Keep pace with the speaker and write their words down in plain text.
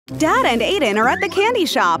Dad and Aiden are at the candy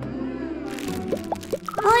shop.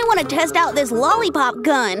 I want to test out this lollipop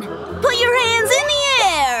gun. Put your hands in the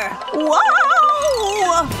air! Whoa!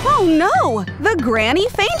 Oh no! The granny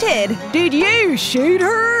fainted! Did you shoot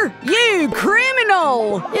her? You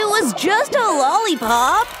criminal! It was just a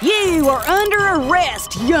lollipop. You are under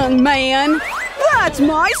arrest, young man! That's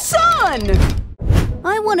my son!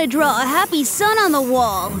 I want to draw a happy sun on the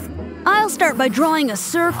wall. I'll start by drawing a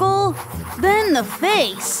circle, then the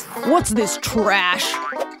face. What's this trash?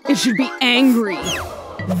 It should be angry.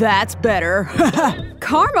 That's better.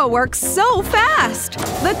 Karma works so fast!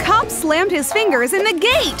 The cop slammed his fingers in the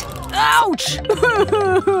gate! Ouch!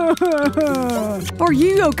 Are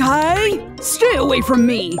you okay? Stay away from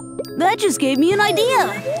me! That just gave me an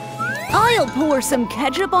idea. I'll pour some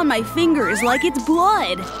ketchup on my fingers like it's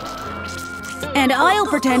blood. And I'll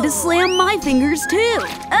pretend to slam my fingers too.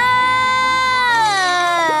 Ah!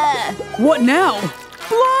 What now?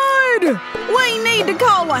 Blood! We need to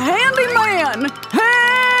call a handyman!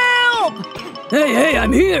 Help! Hey,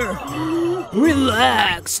 I'm here!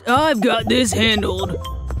 Relax, I've got this handled.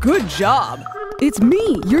 Good job! It's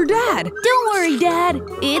me, your dad! Don't worry, Dad.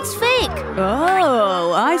 It's fake.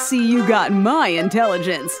 Oh, I see you got my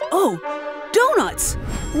intelligence. Oh, donuts!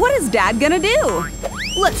 What is Dad gonna do?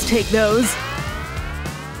 Let's take those.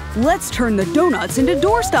 Let's turn the donuts into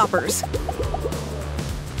door stoppers.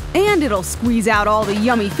 And it'll squeeze out all the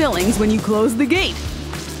yummy fillings when you close the gate.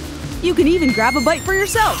 You can even grab a bite for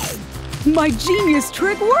yourself. My genius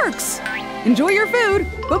trick works! Enjoy your food!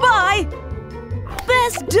 Bye-bye!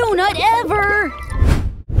 Best donut ever!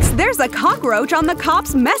 There's a cockroach on the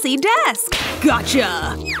cop's messy desk!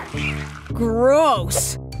 Gotcha!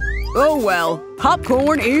 Gross! Oh well,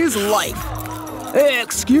 popcorn is life.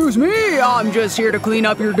 Excuse me, I'm just here to clean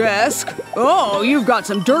up your desk. Oh, you've got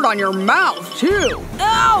some dirt on your mouth, too.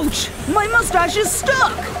 Ouch! My mustache is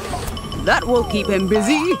stuck! That will keep him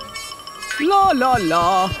busy. La la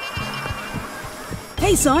la.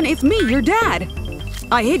 Hey son, it's me, your dad.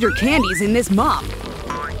 I hid your candies in this mop.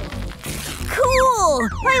 Cool!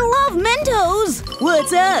 I love Mentos!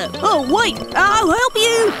 What's up? Oh wait, I'll help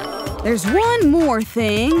you! There's one more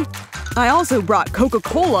thing. I also brought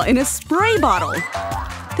Coca-Cola in a spray bottle.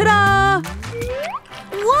 Ta-da!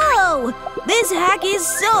 Whoa! This hack is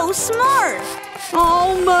so smart!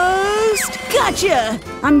 Almost! Gotcha!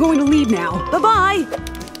 I'm going to leave now. Bye-bye!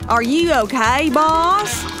 Are you okay,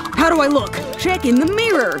 boss? How do I look? Check in the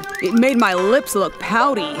mirror. It made my lips look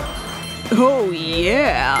pouty. Oh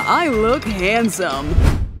yeah, I look handsome.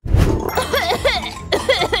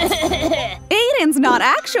 Aiden's not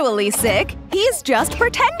actually sick. He's just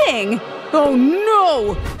pretending. Oh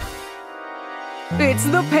no! It's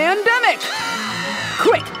the pandemic!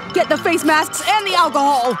 Quick, get the face masks and the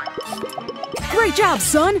alcohol! Great job,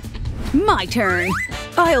 son! My turn.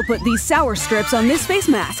 I'll put these sour strips on this face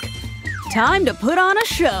mask. Time to put on a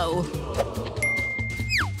show.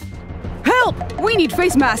 Help! We need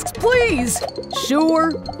face masks, please!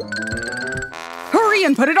 Sure. Hurry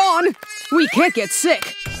and put it on! We can't get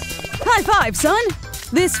sick. High five, son!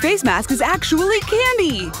 This face mask is actually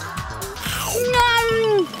candy!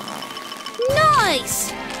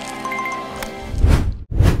 Nice!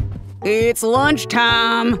 It's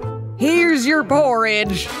lunchtime. Here's your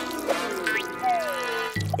porridge.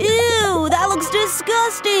 Ew, that looks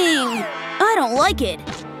disgusting! I don't like it.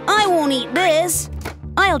 I won't eat this.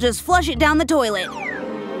 I'll just flush it down the toilet.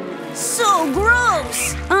 So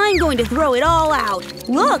gross! I'm going to throw it all out.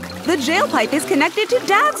 Look, the jail pipe is connected to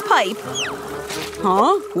Dad's pipe.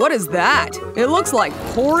 Huh? What is that? It looks like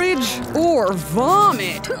porridge or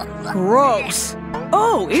vomit. Gross.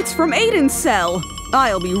 Oh, it's from Aiden's cell.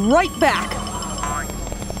 I'll be right back.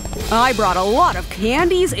 I brought a lot of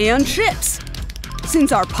candies and chips.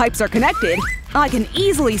 Since our pipes are connected, I can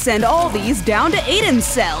easily send all these down to Aiden's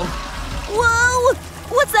cell. Whoa!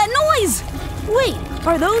 What's that noise? Wait,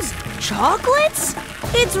 are those chocolates?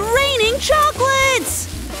 It's raining chocolates!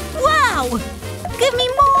 Wow! Give me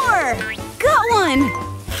more! Got one!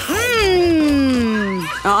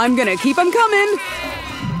 I'm gonna keep them coming.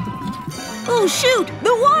 Oh shoot!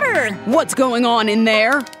 The water! What's going on in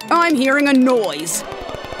there? I'm hearing a noise.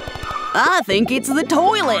 I think it's the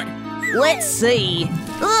toilet. Let's see.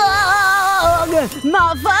 Ugh!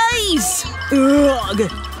 My face!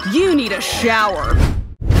 Ugh! You need a shower.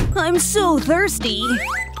 I'm so thirsty.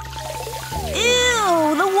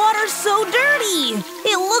 Ew! The water's so dirty!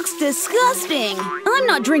 It looks disgusting! I'm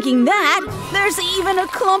not drinking that! There's even a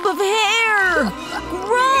clump of hair!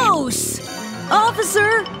 Gross!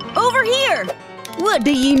 Officer! Over here! What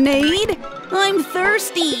do you need? I'm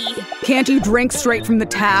thirsty! Can't you drink straight from the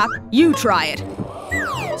tap? You try it.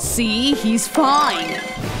 See, he's fine.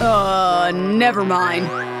 Never mind.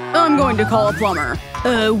 I'm going to call a plumber.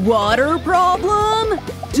 A water problem?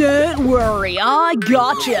 Don't worry, I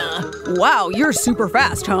gotcha. Wow, you're super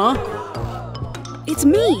fast, huh? It's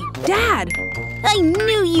me, Dad. I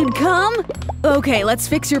knew you'd come! Okay, let's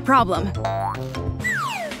fix your problem.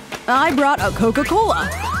 I brought a Coca-Cola.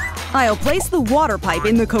 I'll place the water pipe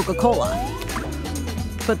in the Coca-Cola.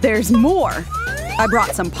 But there's more. I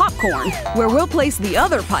brought some popcorn, where we'll place the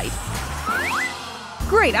other pipe.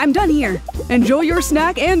 Great, I'm done here. Enjoy your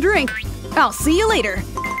snack and drink. I'll see you later.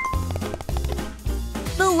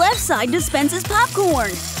 The left side dispenses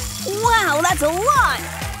popcorn. Wow, that's a lot!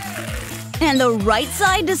 And the right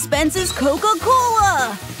side dispenses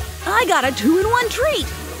Coca-Cola! I got a 2-in-1 treat!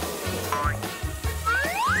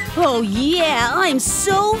 Oh yeah, I'm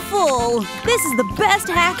so full! This is the best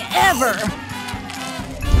hack ever!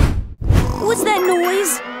 What's that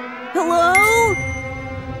noise? Hello?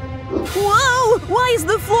 Whoa! Why is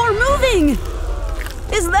the floor moving?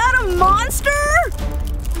 Is that a monster?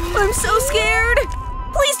 I'm so scared!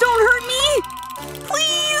 Please don't hurt me!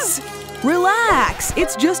 Please! Relax,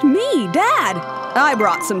 it's just me, Dad. I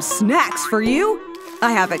brought some snacks for you.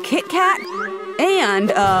 I have a Kit Kat and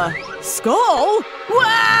a skull.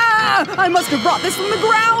 Wah! I must have brought this from the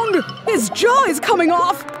ground. His jaw is coming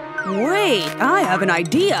off. Wait, I have an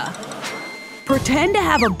idea. Pretend to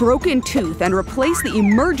have a broken tooth and replace the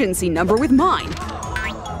emergency number with mine.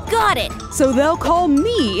 Got it! So they'll call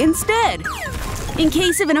me instead. In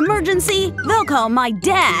case of an emergency, they'll call my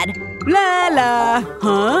dad. La la.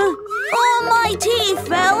 Huh? All my teeth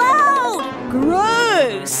fell out!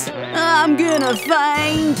 Gross! I'm gonna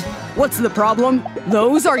faint. What's the problem?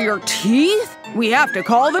 Those are your teeth? We have to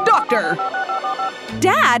call the doctor.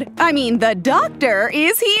 Dad, the doctor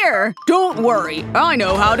is here. Don't worry, I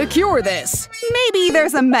know how to cure this. Maybe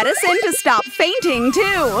there's a medicine to stop fainting,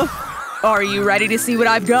 too. Are you ready to see what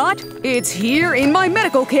I've got? It's here in my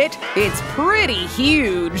medical kit. It's pretty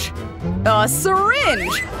huge. A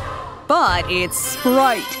syringe. But it's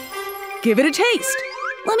Sprite. Give it a taste.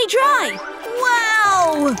 Let me try.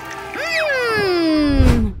 Wow!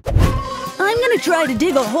 I'm gonna try to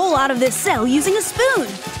dig a hole out of this cell using a spoon.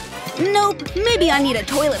 Nope, maybe I need a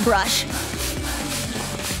toilet brush.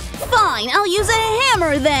 Fine, I'll use a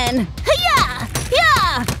hammer then. Hi-ya!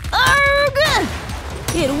 Yeah! Arrgh!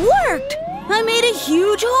 It worked! I made a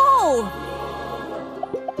huge hole!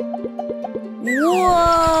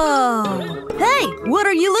 Whoa! Hey, what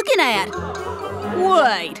are you looking at?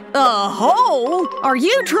 Wait, a hole? Are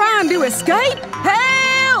you trying to escape?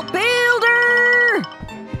 Help, builder!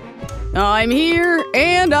 I'm here,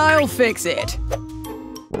 and I'll fix it.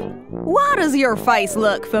 Why does your face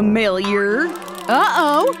look familiar?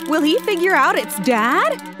 Uh-oh, will he figure out it's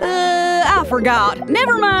Dad? I forgot.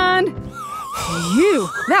 Never mind. Phew,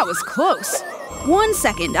 that was close. 1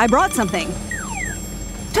 second, I brought something.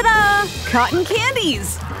 Ta-da! Cotton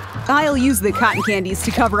candies! I'll use the cotton candies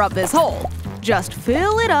to cover up this hole. Just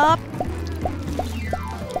fill it up.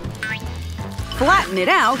 Flatten it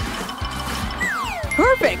out.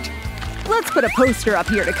 Perfect! Let's put a poster up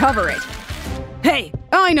here to cover it. Hey,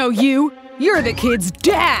 I know you! You're the kid's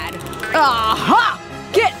dad! Aha!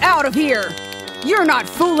 Get out of here! You're not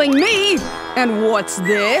fooling me! And what's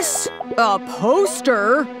this? A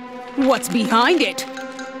poster? What's behind it?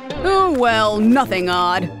 Oh well, nothing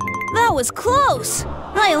odd. That was close!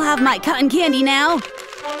 I'll have my cotton candy now.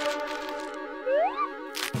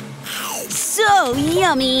 So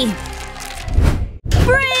yummy!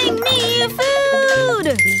 Bring me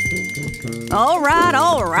food! All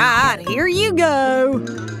right, here you go.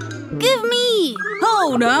 Give me!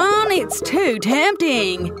 Hold on, it's too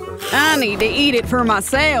tempting. I need to eat it for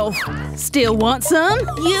myself. Still want some?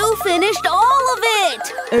 You finished all of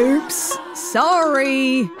it! Oops,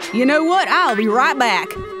 sorry. You know what? I'll be right back.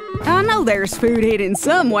 I know there's food hidden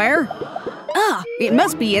somewhere. Ah, it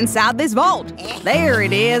must be inside this vault. There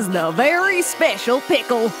it is, the very special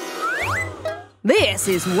pickle. This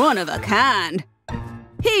is one of a kind.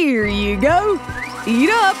 Here you go.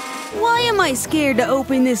 Eat up. Why am I scared to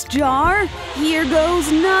open this jar? Here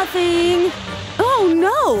goes nothing. Oh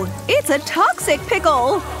no, it's a toxic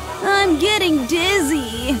pickle. I'm getting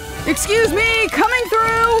dizzy. Excuse me, coming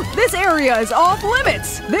through! This area is off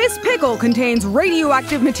limits! This pickle contains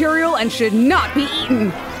radioactive material and should not be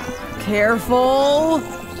eaten. Careful!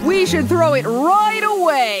 We should throw it right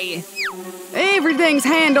away! Everything's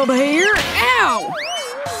handled here. Ow!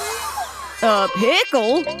 A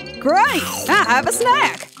pickle? Great! I have a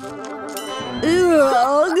snack!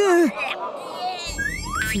 Ugh.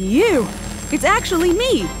 Phew! It's actually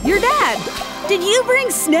me, your dad! Did you bring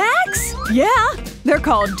snacks? Yeah! They're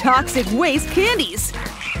called toxic waste candies.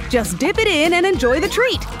 Just dip it in and enjoy the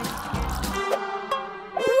treat.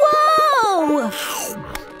 Whoa!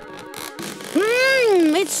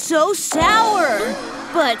 It's so sour,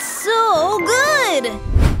 but so good!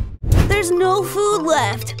 There's no food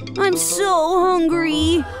left. I'm so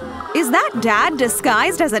hungry. Is that Dad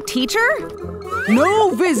disguised as a teacher?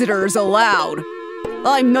 No visitors allowed.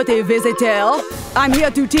 I'm not a visitor. I'm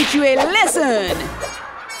here to teach you a lesson.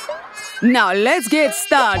 Now let's get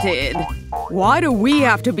started. Why do we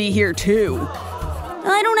have to be here too?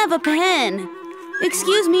 I don't have a pen.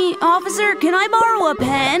 Excuse me, officer, can I borrow a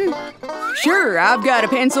pen? Sure, I've got a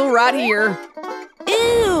pencil right here.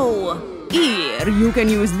 Ew! Here, you can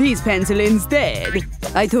use this pencil instead.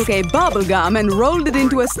 I took a bubble gum and rolled it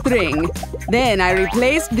into a string. Then I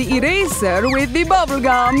replaced the eraser with the bubble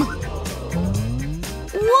gum.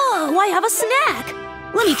 Whoa, I have a snack!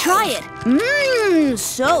 Let me try it.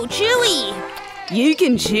 So chewy! You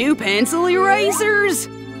can chew pencil erasers?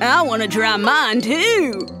 I want to try mine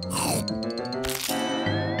too.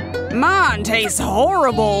 Mine tastes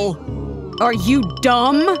horrible. Are you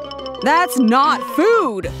dumb? That's not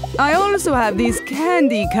food. I also have this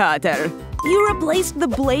candy cutter. You replaced the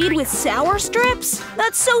blade with sour strips?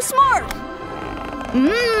 That's so smart!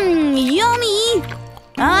 Yummy!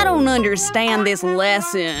 I don't understand this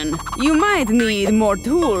lesson. You might need more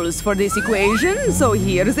tools for this equation, so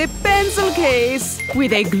here's a pencil case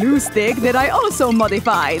with a glue stick that I also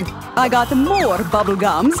modified. I got more bubble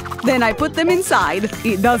gums, then I put them inside.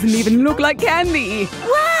 It doesn't even look like candy.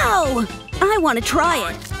 Wow! I want to try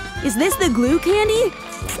it. Is this the glue candy?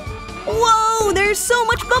 Whoa, there's so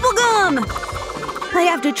much bubble gum! I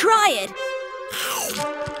have to try it.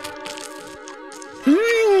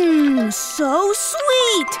 So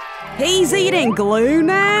sweet! He's eating glue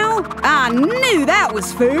now? I knew that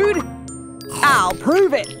was food! I'll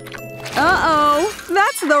prove it! Uh-oh,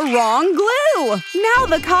 that's the wrong glue! Now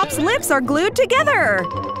the cop's lips are glued together!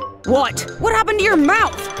 What? What happened to your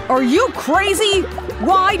mouth? Are you crazy?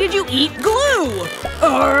 Why did you eat glue?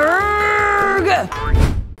 Urgh!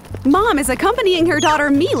 Mom is accompanying her daughter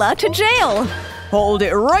Mila to jail. Hold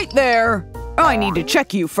it right there. I need to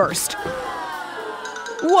check you first.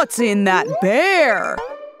 What's in that bear?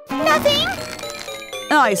 Nothing!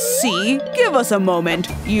 I see. Give us a moment.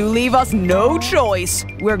 You leave us no choice.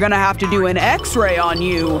 We're gonna have to do an X-ray on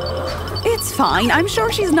you. It's fine. I'm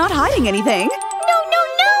sure she's not hiding anything.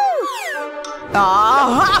 No!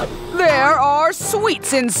 Aha! There are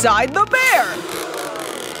sweets inside the bear!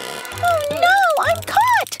 Oh no! I'm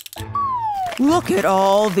caught! Look at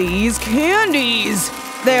all these candies!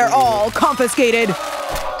 They're all confiscated!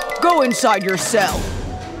 Go inside your cell.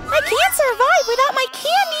 I can't survive without my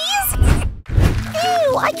candies!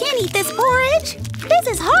 Ew! I can't eat this porridge! This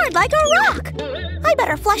is hard like a rock! I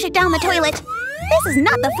better flush it down the toilet. This is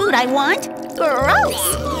not the food I want!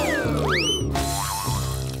 Gross!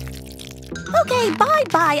 Okay,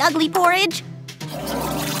 bye-bye, ugly porridge!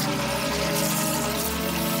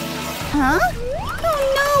 Huh? Oh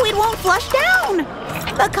no, it won't flush down!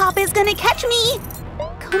 The cop is gonna catch me!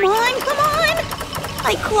 Come on, come on!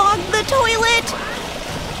 I clogged the toilet!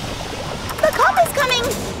 The cop is coming!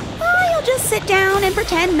 I'll just sit down and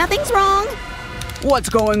pretend nothing's wrong. What's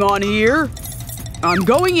going on here? I'm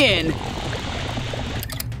going in. You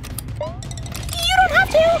don't have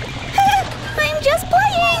to! I'm just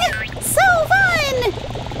playing! So fun!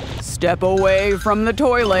 Step away from the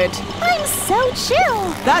toilet. I'm so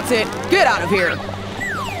chill! That's it! Get out of here!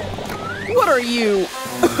 What are you?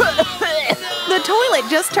 The toilet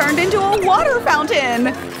just turned into a water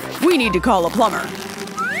fountain! We need to call a plumber.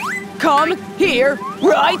 Come here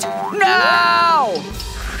right now!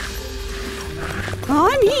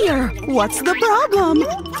 I'm here. What's the problem?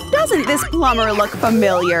 Doesn't this plumber look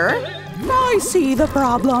familiar? I see the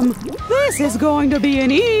problem. This is going to be an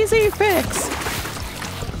easy fix.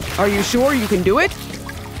 Are you sure you can do it?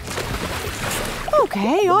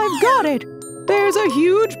 Okay, I've got it. There's a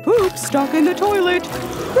huge poop stuck in the toilet.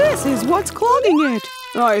 This is what's clogging it.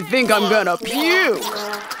 I think I'm gonna puke.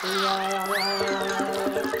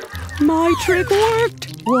 My trick worked.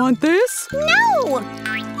 Want this? No!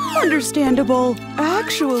 Understandable.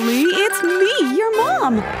 Actually, it's me, your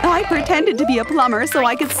mom. I pretended to be a plumber so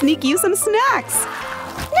I could sneak you some snacks.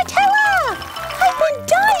 Nutella! I've been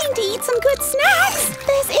dying to eat some good snacks!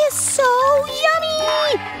 This is so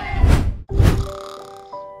yummy!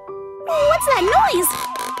 What's that noise?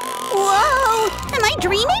 Whoa! Am I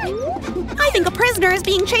dreaming? I think a prisoner is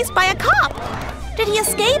being chased by a cop. Did he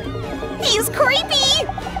escape? He's creepy!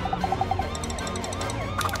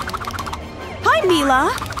 Hi,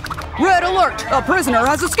 Mila. Red alert! A prisoner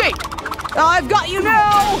has escaped! I've got you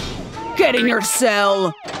now! Get in your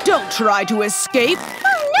cell! Don't try to escape!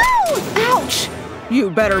 Oh No! Ouch! You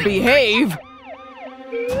better behave!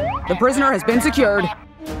 The prisoner has been secured.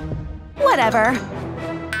 Whatever.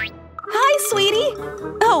 Hi, sweetie!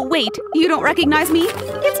 Oh, wait, you don't recognize me?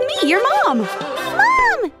 It's me, your mom!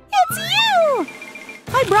 Mom! It's you!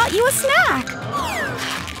 I brought you a snack!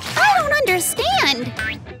 I don't understand.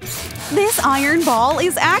 This iron ball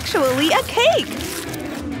is actually a cake!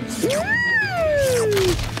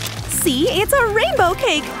 See, it's a rainbow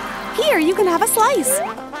cake! Here, you can have a slice!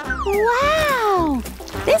 Wow!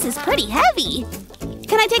 This is pretty heavy.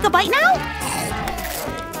 Can I take a bite now?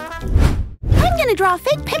 I'm gonna draw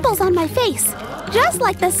fake pimples on my face, just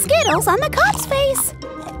like the Skittles on the cop's face.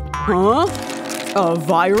 Huh? A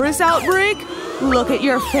virus outbreak? Look at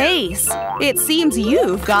your face. It seems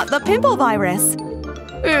you've got the pimple virus.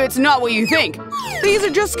 It's not what you think. These are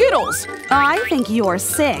just Skittles. I think you're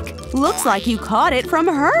sick. Looks like you caught it from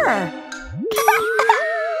her.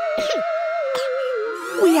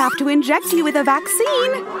 We have to inject you with a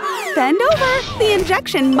vaccine. Bend over. The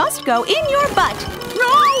injection must go in your butt.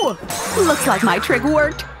 No! Looks like my trick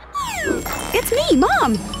worked. It's me,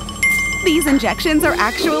 Mom. These injections are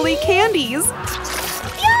actually candies.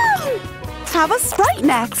 Yum! Have a Sprite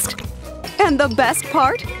next. And the best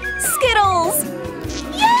part? Skittles!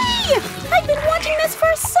 Yay! I've been wanting this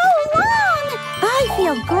for so long! I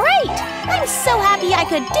feel great! I'm so happy I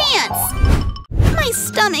could dance! My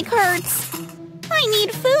stomach hurts. I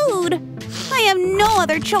need food. I have no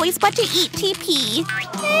other choice but to eat TP.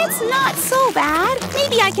 It's not so bad.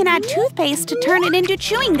 Maybe I can add toothpaste to turn it into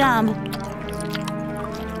chewing gum.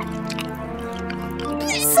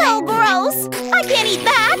 So gross! I can't eat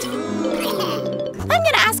that! I'm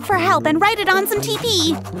gonna ask for help and write it on some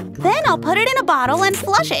TP. Then I'll put it in a bottle and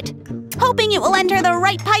flush it, hoping it will enter the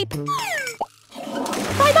right pipe.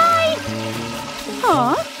 Bye-bye!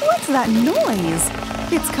 Huh? What's that noise?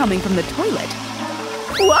 It's coming from the toilet.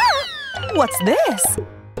 What? What's this?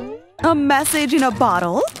 A message in a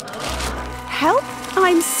bottle? Help!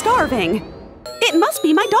 I'm starving. It must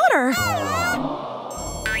be my daughter.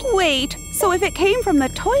 Wait, so if it came from the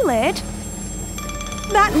toilet,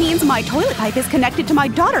 that means my toilet pipe is connected to my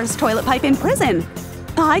daughter's toilet pipe in prison.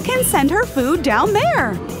 I can send her food down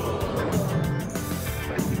there.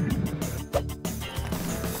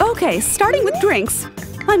 Okay, starting with drinks.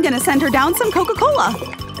 I'm gonna send her down some Coca-Cola.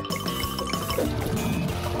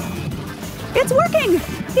 It's working!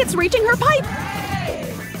 It's reaching her pipe!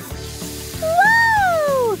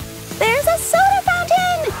 Whoa! There's a soda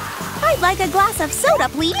fountain! I'd like a glass of soda,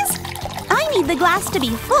 please. I need the glass to be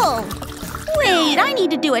full. Wait, I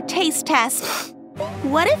need to do a taste test.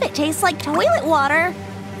 What if it tastes like toilet water?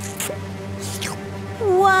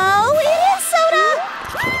 Whoa, it is soda!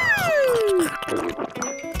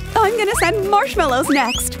 I'm gonna send marshmallows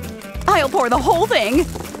next. I'll pour the whole thing.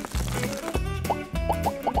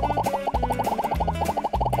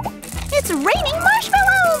 It's raining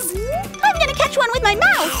marshmallows! I'm gonna catch one with my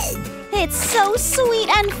mouth! It's so sweet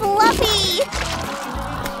and fluffy!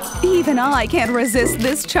 Even I can't resist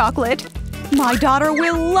this chocolate. My daughter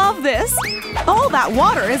will love this. All that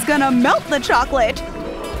water is gonna melt the chocolate.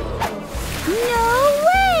 No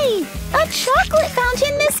way! A chocolate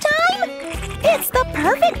fountain this time? It's the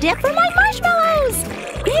perfect dip for my marshmallows!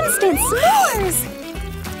 Instant s'mores!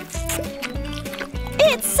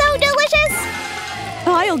 It's so delicious!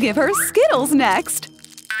 I'll give her Skittles next.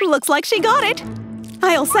 Looks like she got it.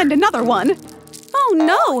 I'll send another one. Oh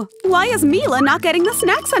no! Why is Mila not getting the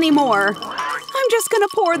snacks anymore? I'm just gonna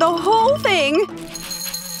pour the whole thing.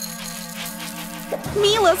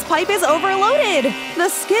 Mila's pipe is overloaded. The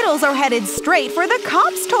Skittles are headed straight for the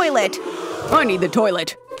cop's toilet. I need the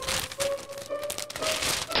toilet.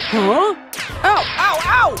 Huh? Ow, ow,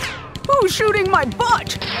 ow! Who's shooting my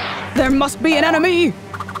butt? There must be an enemy.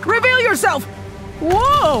 Reveal yourself!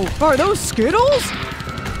 Whoa! Are those Skittles?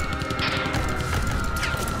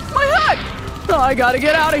 My hat! I gotta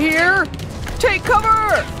get out of here! Take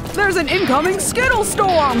cover! There's an incoming Skittle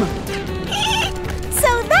storm!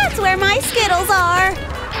 So that's where my Skittles are!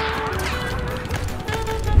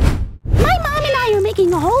 My mom and I are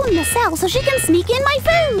making a hole in the cell so she can sneak in my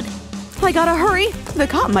food! I gotta hurry. The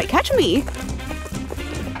cop might catch me.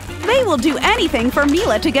 They will do anything for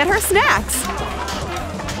Mila to get her snacks.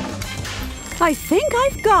 I think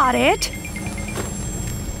I've got it.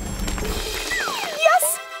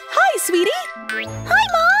 Yes! Hi, sweetie! Hi,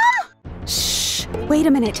 Mom! Shh! Wait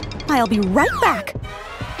a minute. I'll be right back.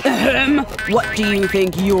 Ahem. What do you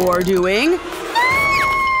think you're doing?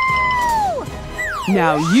 No!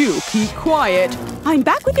 Now you keep quiet. I'm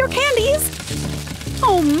back with your candies.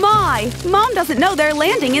 Oh my! Mom doesn't know they're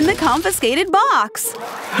landing in the confiscated box.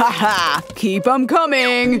 Ha ha! Keep 'em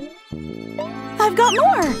coming! I've got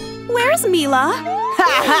more! Where's Mila?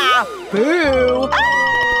 Ha ha! Boo!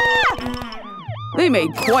 Ah! They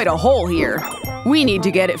made quite a hole here. We need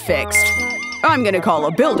to get it fixed. I'm gonna call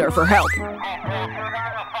a builder for help.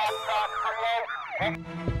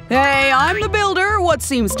 Hey, I'm the builder. What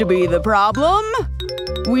seems to be the problem?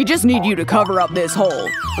 We just need you to cover up this hole.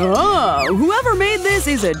 Oh, whoever made this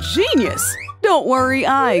is a genius. Don't worry,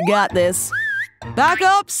 I got this. Back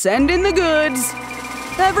up, send in the goods.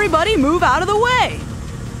 Everybody move out of the way.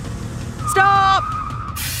 Stop!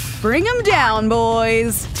 Bring them down,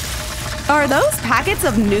 boys. Are those packets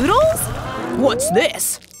of noodles? What's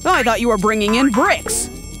this? I thought you were bringing in bricks.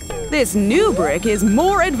 This new brick is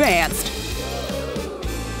more advanced.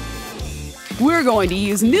 We're going to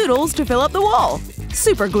use noodles to fill up the wall.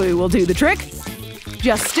 Super glue will do the trick.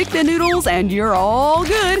 Just stick the noodles and you're all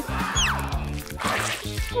good.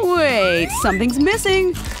 Wait, something's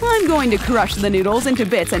missing. I'm going to crush the noodles into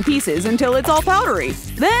bits and pieces until it's all powdery.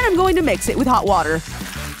 Then I'm going to mix it with hot water.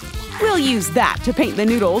 We'll use that to paint the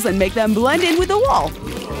noodles and make them blend in with the wall.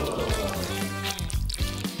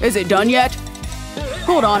 Is it done yet?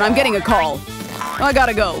 Hold on, I'm getting a call. I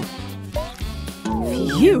gotta go.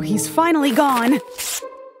 Phew, he's finally gone.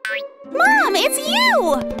 Mom, it's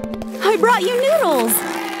you! I brought you noodles.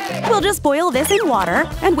 We'll just boil this in water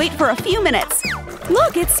and wait for a few minutes.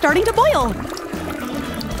 Look, it's starting to boil.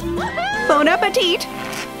 Bon appetit!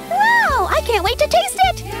 Wow, I can't wait to taste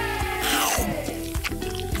it!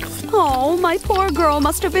 Oh, my poor girl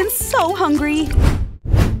must have been so hungry.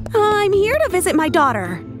 I'm here to visit my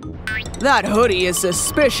daughter. That hoodie is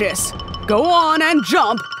suspicious. Go on and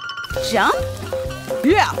jump. Jump?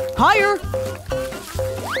 Yeah, higher.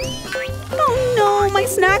 Oh no, my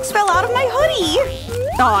snacks fell out of my hoodie.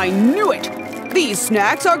 I knew it. These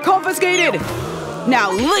snacks are confiscated.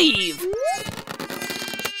 Now leave.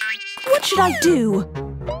 What should I do?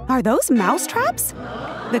 Are those mouse traps?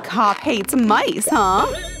 The cop hates mice, huh?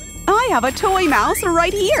 I have a toy mouse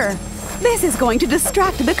right here. This is going to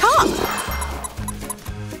distract the cop.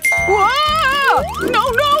 Whoa! No,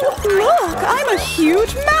 no! Look, I'm a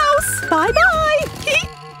huge mouse. Bye-bye.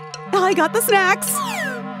 I got the snacks.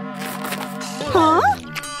 Huh?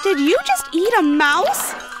 Did you just eat a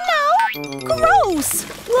mouse? No. Gross.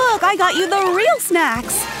 Look, I got you the real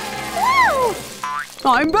snacks. Wow.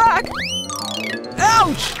 I'm back.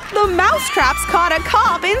 Ouch! The mouse traps caught a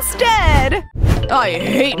cop instead. I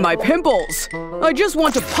hate my pimples. I just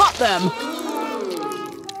want to pop them.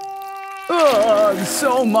 Ugh,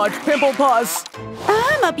 so much pimple pus.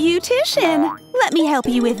 I'm a beautician. Let me help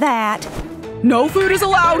you with that. No food is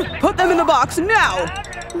allowed. Put them in the box now.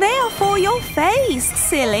 They're for your face,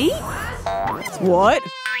 silly. What?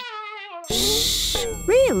 Shh.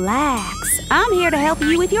 Relax. I'm here to help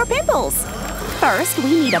you with your pimples. First,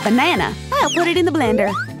 we need a banana. I'll put it in the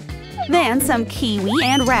blender. Then some kiwi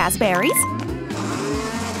and raspberries.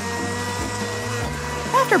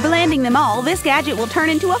 After blending them all, this gadget will turn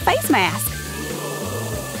into a face mask.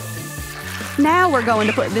 Now we're going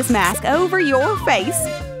to put this mask over your face.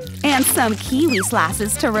 And some kiwi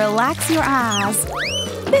slices to relax your eyes.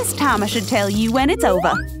 This time I should tell you when it's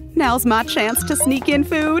over. Now's my chance to sneak in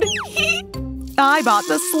food. I bought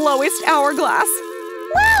the slowest hourglass.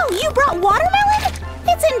 Wow, you brought watermelon?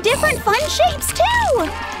 It's in different fun shapes, too!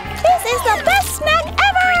 This is the best snack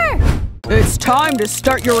ever! It's time to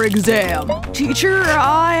start your exam. Teacher,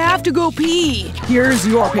 I have to go pee. Here's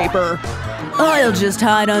your paper. I'll just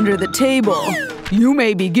hide under the table. You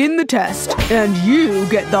may begin the test, and you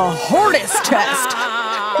get the hardest test.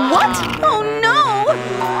 What? Oh no!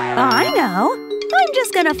 I know. I'm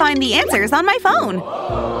just gonna find the answers on my phone.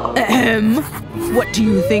 Ahem. What do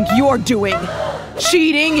you think you're doing?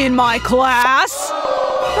 Cheating in my class?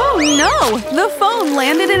 Oh no! The phone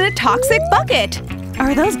landed in a toxic bucket.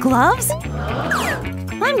 Are those gloves?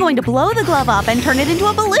 I'm going to blow the glove up and turn it into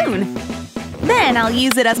a balloon. Then I'll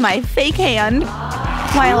use it as my fake hand,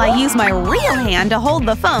 while I use my real hand to hold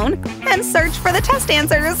the phone and search for the test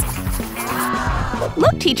answers.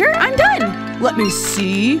 Look, teacher, I'm done! Let me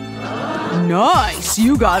see. Nice!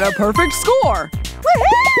 You got a perfect score!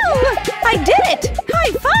 Woohoo! I did it!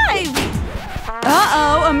 High five!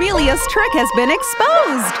 Uh-oh, Amelia's trick has been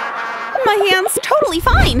exposed! My hand's totally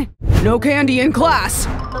fine! No candy in class!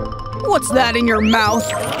 What's that in your mouth?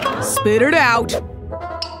 Spit it out!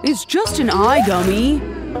 It's just an eye gummy.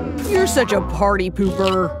 You're such a party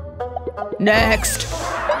pooper. Next!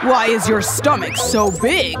 Why is your stomach so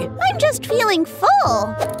big? I'm just feeling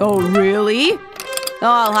full. Oh, really?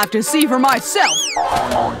 I'll have to see for myself.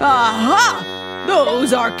 Aha!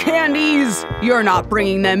 Those are candies! You're not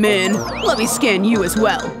bringing them in. Let me scan you as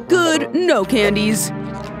well. Good, no candies.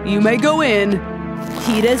 You may go in.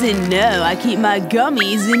 He doesn't know I keep my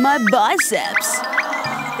gummies in my biceps.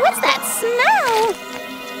 What's that smell?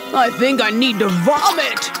 I think I need to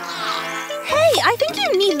vomit! Hey, I think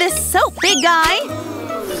you need this soap, big guy.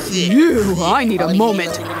 Phew, I need a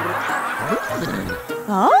moment.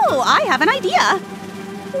 Oh, I have an idea.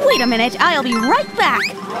 Wait a minute, I'll be right back.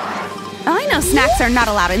 I know snacks are not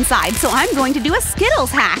allowed inside, so I'm going to do a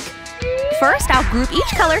Skittles hack. First, I'll group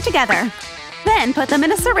each color together. Then put them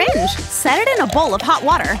in a syringe. Set it in a bowl of hot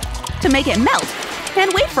water to make it melt,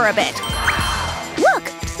 and wait for a bit.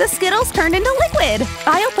 Look, the Skittles turned into liquid.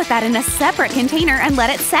 I'll put that in a separate container and let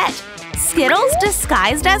it set. Skittles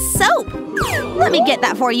disguised as soap. Let me get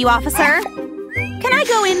that for you, officer. Can I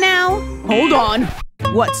go in now? Hold on.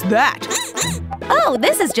 What's that? Oh,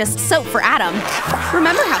 this is just soap for Adam.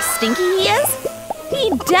 Remember how stinky he is?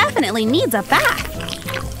 He definitely needs a bath.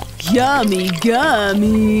 Yummy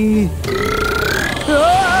gummy.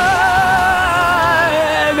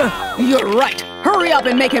 You're right. Hurry up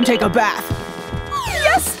and make him take a bath.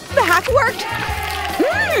 Yes, the hack worked.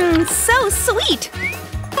 Mmm, so sweet.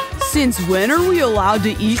 Since when are we allowed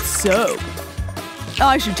to eat soap?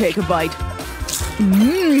 I should take a bite.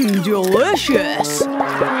 Mmm, delicious.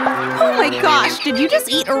 Oh my gosh, did you just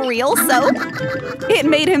eat real soap? It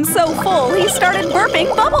made him so full, he started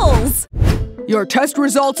burping bubbles. Your test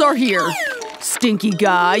results are here. Stinky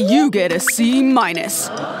guy, you get a C-.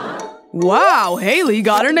 Wow, Haley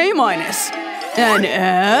got an A-. An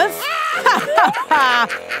F? Ha ha ha!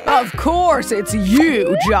 Of course it's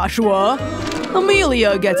you, Joshua.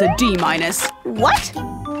 Amelia gets a D-. What?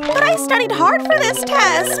 But I studied hard for this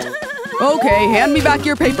test. Okay, hand me back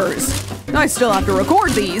your papers. I still have to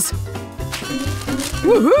record these.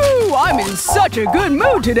 Woohoo! I'm in such a good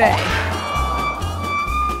mood today.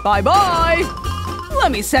 Bye-bye.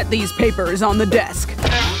 Let me set these papers on the desk.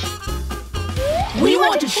 We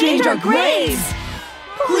want to change our grades.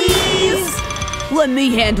 Please. Let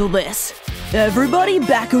me handle this. Everybody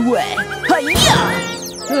back away. Hi-ya!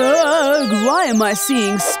 Ugh, why am I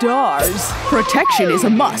seeing stars? Protection is a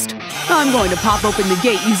must. I'm going to pop open the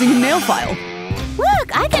gate using a nail file.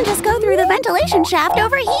 Look, I can just go through the ventilation shaft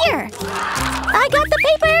over here. I got the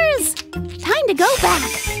papers! Time to go back.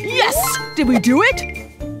 Yes! Did we do it?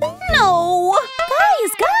 No!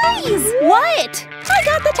 Guys! What? I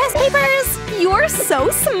got the test papers! You're so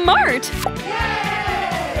smart!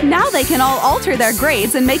 Now they can all alter their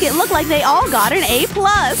grades and make it look like they all got an A+.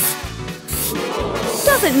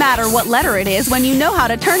 Doesn't matter what letter it is when you know how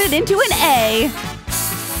to turn it into an A.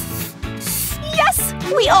 Yes!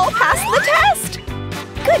 We all passed the test!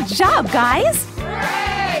 Good job, guys!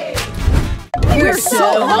 We're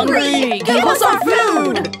so hungry! Give us our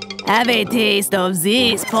food! Have a taste of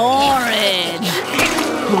this porridge.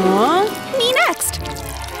 Huh? Me next!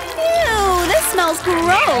 Ew, this smells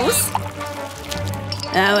gross!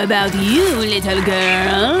 How about you, little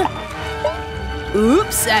girl?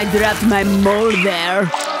 Oops, I dropped my mole there.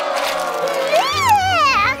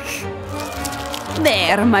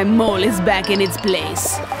 There, my mole is back in its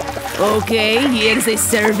place. Okay, here's a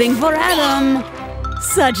serving for Adam.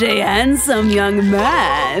 Such a handsome young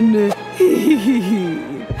man.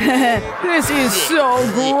 This is so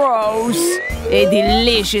gross. A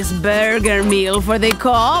delicious burger meal for the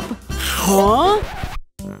cop. Huh?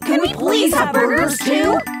 Can we please have burgers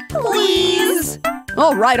too? Please!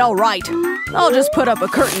 All right. I'll just put up a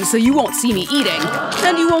curtain so you won't see me eating.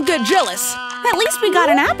 And you won't get jealous. At least we got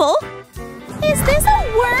an apple. Is this a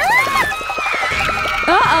worm?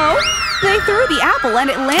 Uh-oh! They threw the apple and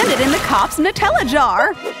it landed in the cop's Nutella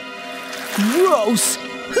jar. Gross!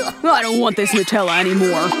 I don't want this Nutella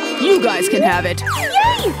anymore. You guys can have it.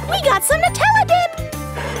 Yay! We got some Nutella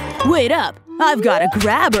dip! Wait up! I've got a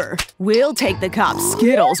grabber. We'll take the cop's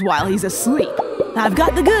Skittles while he's asleep. I've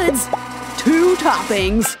got the goods. 2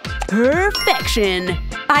 toppings. Perfection.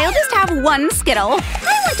 I'll just have 1 Skittle.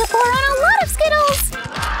 I want to pour on a lot of Skittles.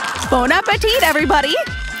 Bon appetit, everybody!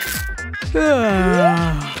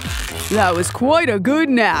 That was quite a good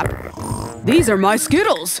nap. These are my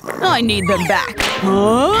Skittles. I need them back.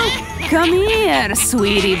 Huh? Come here,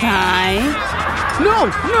 sweetie pie.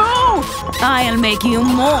 No! I'll make you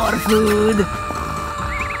more food.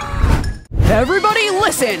 Everybody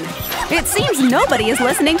listen! It seems nobody is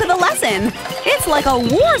listening to the lesson. It's like a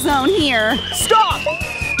war zone here. Stop!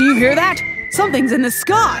 Do you hear that? Something's in the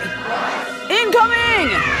sky.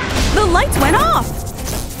 Incoming! The lights went off.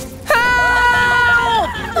 Help!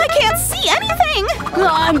 I can't see anything.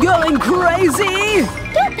 I'm going crazy!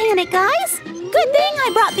 Don't panic, guys. Good thing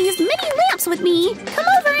I brought these mini lamps with me. Come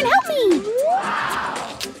over and help me.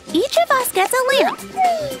 Each of us gets a lamp.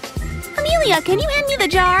 Amelia, can you hand me the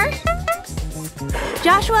jar?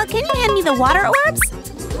 Joshua, can you hand me the water orbs?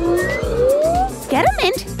 Get a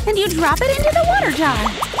mint, and you drop it into the water jar.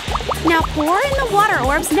 Now pour in the water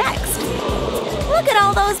orbs next. Look at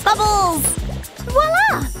all those bubbles!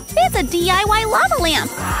 Voila! It's a DIY lava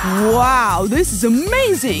lamp! Wow, this is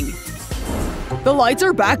amazing! The lights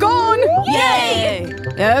are back on! Yay!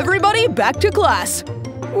 Everybody back to class!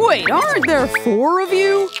 Wait, aren't there 4 of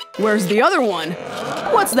you? Where's the other one?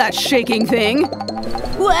 What's that shaking thing?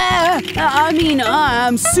 Well,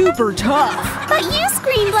 I'm super tough. But you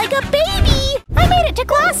screamed like a baby! I made it to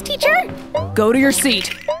class, teacher! Go to your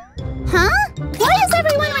seat. Huh? Why is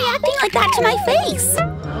everyone reacting like that to my face?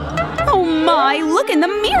 Oh my, look in the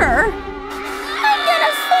mirror! I'm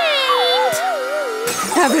gonna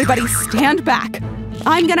faint! Everybody stand back.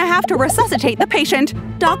 I'm gonna have to resuscitate the patient.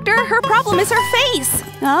 Doctor, her problem is her face.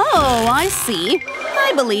 Oh, I see.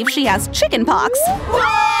 I believe she has chickenpox.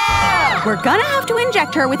 We're gonna have to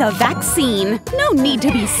inject her with a vaccine. No need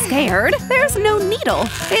to be scared. There's no needle.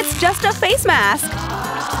 It's just a face mask.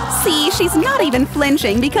 See, she's not even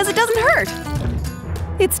flinching because it doesn't hurt.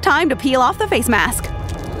 It's time to peel off the face mask.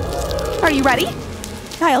 Are you ready?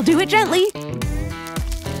 I'll do it gently.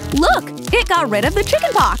 Look, it got rid of the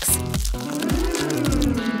chickenpox.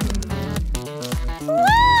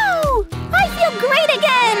 Woo! I feel great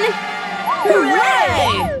again!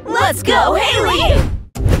 Hooray! Let's go, Haley!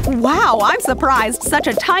 Wow, I'm surprised such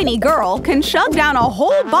a tiny girl can chug down a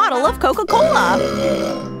whole bottle of Coca-Cola.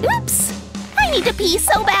 Oops! I need to pee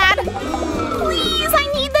so bad! Please, I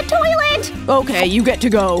need the toilet! Okay, you get to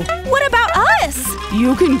go. What about us?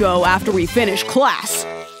 You can go after we finish class.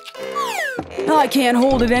 I can't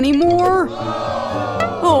hold it anymore.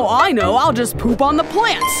 Oh, I know, I'll just poop on the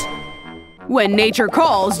plants. When nature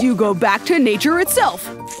calls, you go back to nature itself.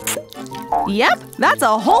 Yep, that's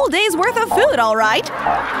a whole day's worth of food, all right.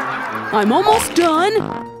 I'm almost done.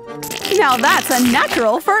 Now that's a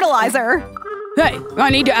natural fertilizer. Hey, I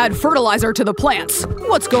need to add fertilizer to the plants.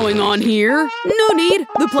 What's going on here? No need,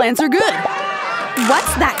 the plants are good.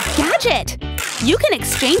 What's that gadget? You can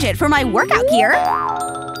exchange it for my workout gear.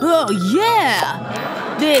 Oh,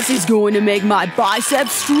 yeah! This is going to make my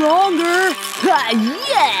biceps stronger!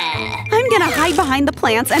 Yeah! I'm gonna hide behind the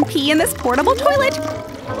plants and pee in this portable toilet.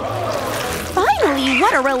 Finally,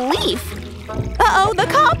 what a relief! Uh-oh, the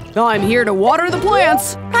cop! I'm here to water the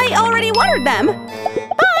plants! I already watered them!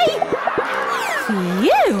 Bye!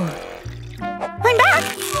 Phew! I'm back!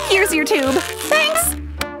 Here's your tube. Thanks!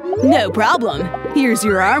 No problem. Here's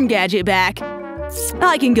your arm gadget back.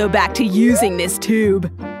 I can go back to using this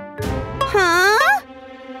tube. Huh?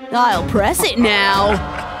 I'll press it now.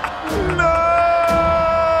 No!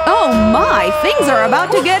 Oh my, things are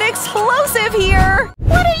about to get explosive here!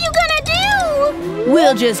 What are you gonna do?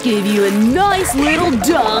 We'll just give you a nice little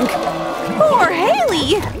dunk. Poor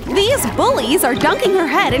Haley! These bullies are dunking her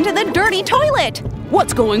head into the dirty toilet.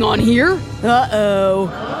 What's going on here? Uh-oh.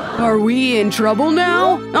 Are we in trouble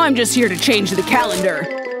now? I'm just here to change the calendar.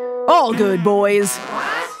 All good, boys.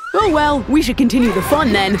 Oh well, we should continue the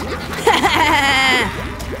fun then.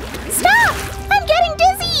 Stop! I'm getting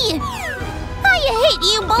dizzy! I hate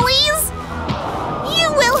you, bullies!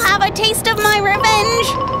 You will have a taste of my revenge!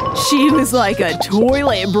 She was like a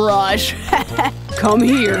toilet brush. Come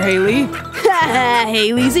here, Haley.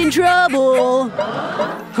 Haley's in trouble.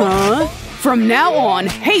 Huh? From now on,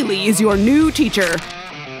 Haley is your new teacher.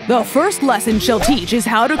 The first lesson she'll teach is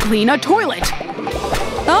how to clean a toilet.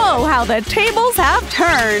 Oh, how the tables have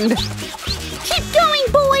turned! Keep going,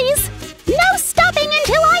 boys! No stopping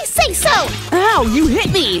until I say so! Ow, you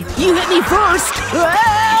hit me! You hit me first!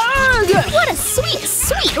 What a sweet,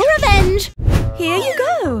 sweet revenge! Here you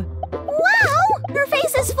go! Wow! Her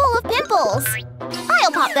face is full of pimples!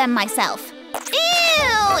 I'll pop them myself.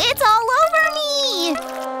 Ew! It's all over me!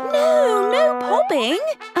 No popping!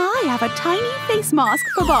 I have a tiny face mask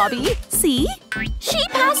for Barbie. See? She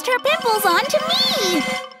passed her pimples on to me!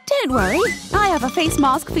 Don't worry, I have a face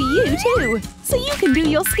mask for you too, so you can do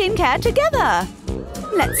your skincare together.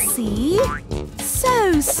 Let's see.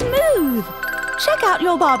 So smooth! Check out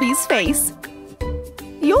your Barbie's face.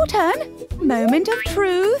 Your turn. Moment of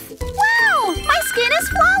truth. Wow! My skin is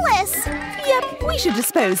flawless! Yep, we should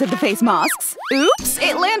dispose of the face masks. Oops,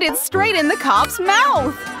 it landed straight in the cop's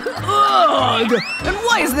mouth. Ugh! And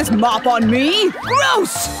why is this mop on me?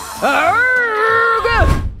 Gross!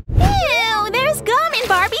 Arrgh! Ew! There's gum in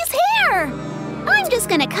Barbie's hair! I'm just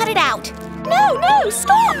gonna cut it out. No,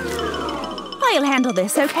 stop! I'll handle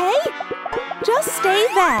this, okay? Just stay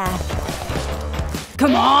there.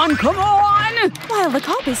 Come on! While the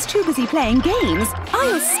cop is too busy playing games,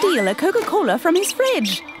 I'll steal a Coca-Cola from his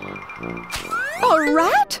fridge. A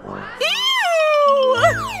rat? Ew!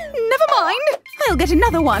 Never mind. I'll get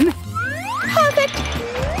another one. Perfect!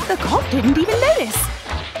 The cop didn't even notice.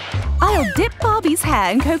 I'll dip Barbie's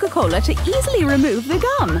hair in Coca-Cola to easily remove the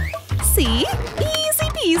gum. See? Easy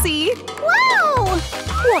peasy. Wow!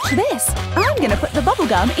 Watch this. I'm gonna put the bubble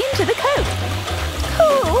gum into the Coke.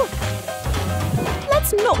 Cool!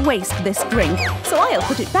 Let's not waste this drink, so I'll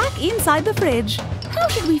put it back inside the fridge. How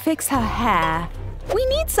should we fix her hair? We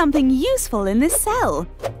need something useful in this cell.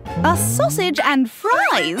 A sausage and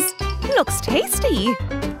fries! Looks tasty!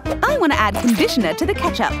 I want to add conditioner to the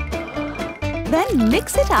ketchup. Then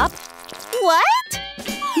mix it up. What?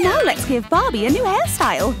 Now let's give Barbie a new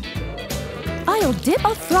hairstyle. I'll dip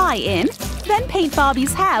a fry in, then paint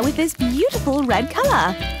Barbie's hair with this beautiful red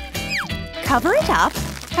color. Cover it up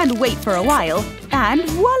and wait for a while, and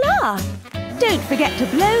voila! Don't forget to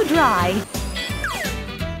blow dry.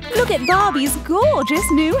 Look at Barbie's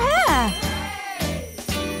gorgeous new hair!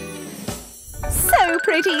 So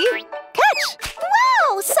pretty! Catch!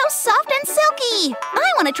 Wow, so soft and silky!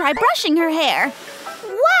 I want to try brushing her hair.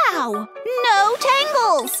 Wow, no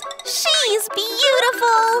tangles! She's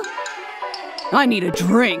beautiful! I need a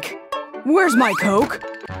drink. Where's my Coke?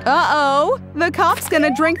 Uh-oh, the cop's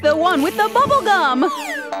gonna drink the one with the bubble gum.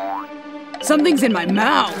 Something's in my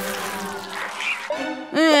mouth.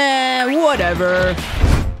 Whatever.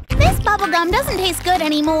 This bubblegum doesn't taste good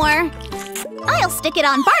anymore. I'll stick it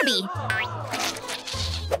on Barbie.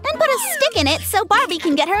 And put a stick in it so Barbie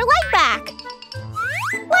can get her leg back.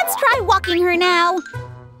 Let's try walking her now.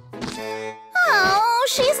 Oh,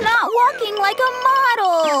 she's not walking like a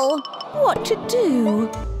model. What to do?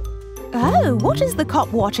 Oh, what is the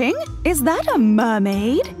cop watching? Is that a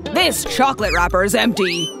mermaid? This chocolate wrapper's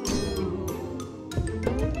empty.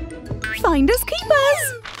 Finders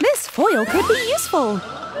keepers! This foil could be useful.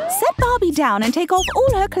 Set Barbie down and take off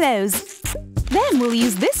all her clothes. Then we'll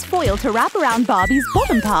use this foil to wrap around Barbie's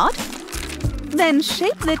bottom part. Then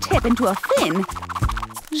shape the tip into a fin,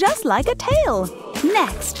 just like a tail.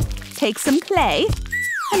 Next, take some clay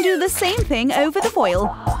and do the same thing over the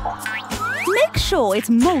foil. Make sure it's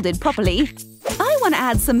molded properly. I want to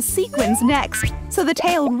add some sequins next, so the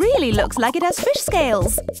tail really looks like it has fish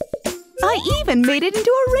scales. I even made it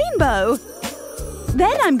into a rainbow.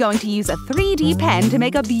 Then I'm going to use a 3D pen to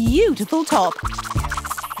make a beautiful top.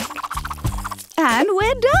 And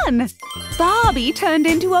we're done! Barbie turned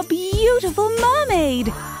into a beautiful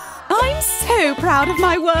mermaid! I'm so proud of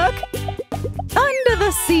my work! Under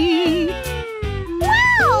the sea!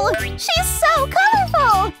 Wow! She's so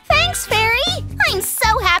colorful! Thanks, Fairy! I'm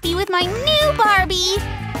so happy with my new Barbie!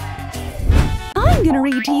 I'm gonna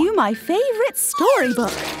read to you my favorite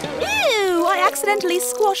storybook. Ew! I accidentally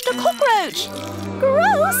squashed a cockroach!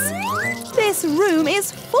 Gross! This room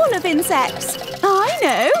is full of insects. I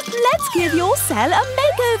know! Let's give your cell a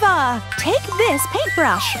makeover! Take this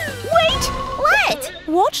paintbrush. Wait! What?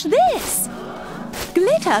 Watch this!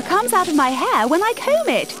 Glitter comes out of my hair when I comb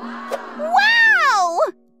it. Wow!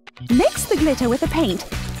 Mix the glitter with the paint.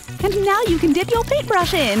 And now you can dip your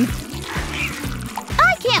paintbrush in.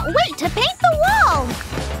 I can't wait to paint the wall!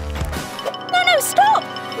 No, stop!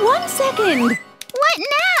 1 second! What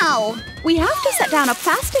now? We have to set down a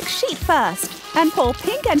plastic sheet first and pour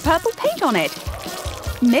pink and purple paint on it.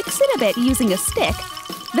 Mix it a bit using a stick,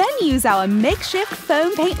 then use our makeshift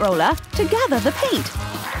foam paint roller to gather the paint.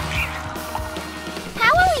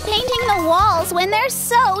 How are we painting the walls when they're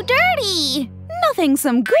so dirty? Nothing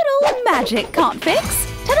some good old magic can't fix.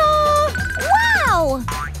 Ta-da! Wow!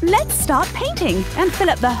 Let's start painting and fill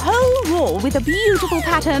up the whole wall with a beautiful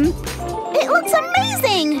pattern. It looks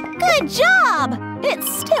amazing! Good job! It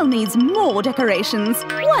still needs more decorations.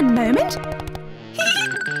 One moment.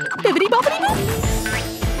 Bibbidi-bobbidi-boo!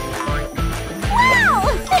 Wow!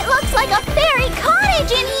 It looks like a fairy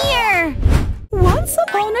cottage in here! Once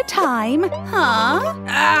upon a time, huh?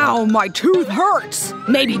 Ow, my tooth hurts.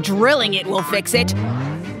 Maybe drilling it will fix it.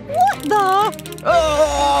 What the?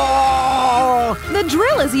 Oh! The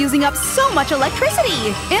drill is using up so much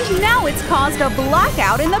electricity, and now it's caused a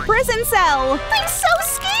blackout in the prison cell. I'm so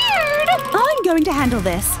scared! I'm going to handle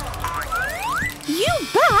this. You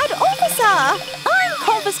bad officer! I'm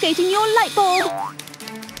confiscating your light bulb.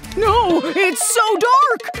 No, it's so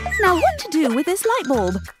dark! Now what to do with this light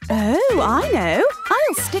bulb? Oh, I know.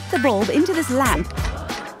 I'll stick the bulb into this lamp.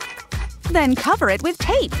 Then cover it with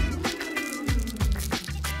tape.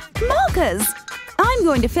 Markers! I'm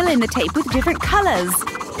going to fill in the tape with different colors.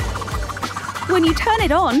 When you turn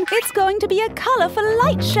it on, it's going to be a colorful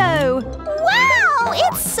light show. Wow!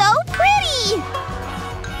 It's so pretty!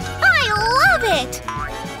 I love it!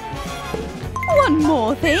 One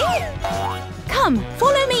more thing. Come,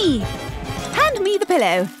 follow me. Hand me the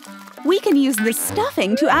pillow. We can use the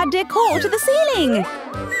stuffing to add decor to the ceiling!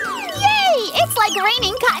 Yay! It's like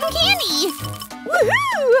raining cotton candy!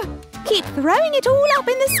 Woohoo! Keep throwing it all up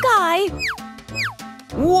in the sky!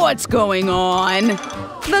 What's going on?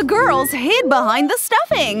 The girls hid behind the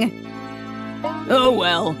stuffing! Oh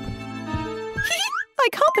well. I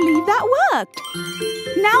can't believe that worked!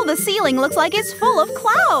 Now the ceiling looks like it's full of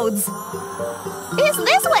clouds! Is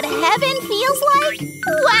this what heaven feels like?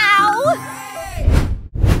 Wow!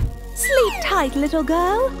 Sleep tight, little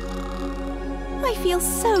girl. I feel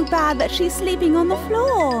so bad that she's sleeping on the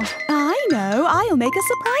floor. I know, I'll make a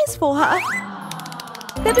surprise for her.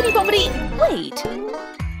 Bibbidi-bobbidi, wait.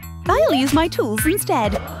 I'll use my tools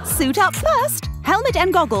instead. Suit up first, helmet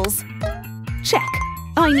and goggles. Check.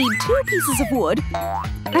 I need 2 pieces of wood,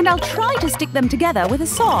 and I'll try to stick them together with a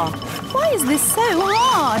saw. Why is this so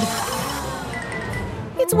hard?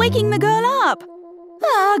 It's waking the girl up.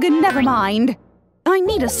 Ugh, never mind. I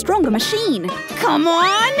need a stronger machine. Come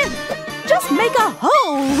on! Just make a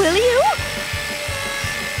hole, will you?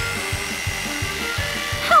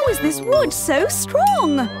 How is this wood so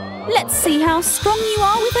strong? Let's see how strong you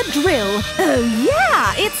are with a drill. Oh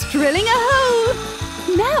yeah, it's drilling a hole.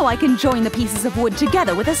 Now I can join the pieces of wood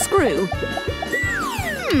together with a screw.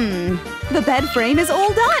 The bed frame is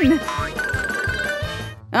all done.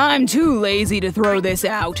 I'm too lazy to throw this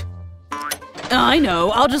out. I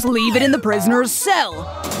know, I'll just leave it in the prisoner's cell.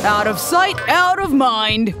 Out of sight, out of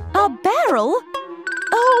mind. A barrel?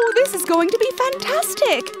 Oh, this is going to be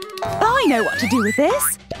fantastic. I know what to do with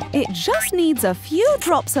this. It just needs a few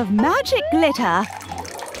drops of magic glitter.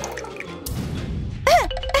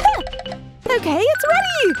 Okay, it's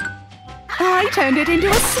ready! I turned it into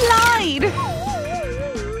a slide!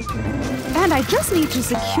 And I just need to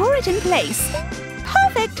secure it in place.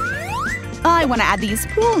 Perfect! I want to add these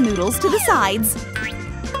pool noodles to the sides.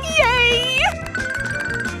 Yay!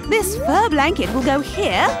 This fur blanket will go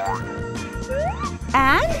here.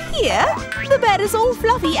 And here. The bed is all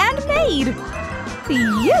fluffy and made.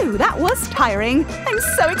 Phew, that was tiring. I'm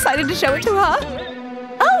so excited to show it to her.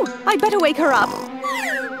 Oh, I better wake her up.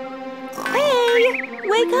 Hey,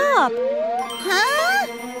 wake up. Huh?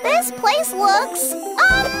 This place looks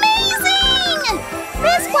amazing!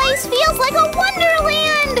 This place feels like a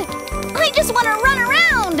wonderland! I just want to run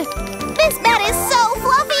around! This bed is so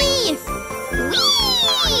fluffy!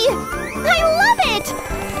 Whee! I love it!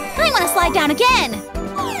 I want to slide down again!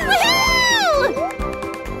 Woohoo!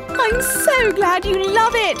 I'm so glad you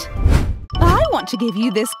love it. I want to give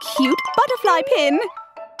you this cute butterfly pin.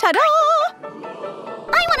 Ta-da!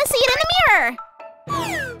 I want to see it in the mirror!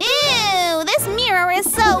 Ew, this mirror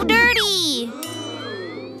is so dirty!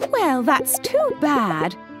 Well, that's too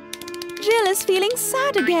bad. Jill is feeling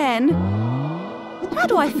sad again. How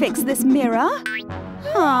do I fix this mirror?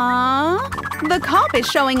 The cop is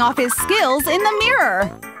showing off his skills in the mirror.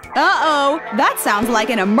 Uh-oh, that sounds like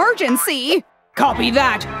an emergency. Copy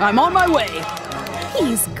that! I'm on my way!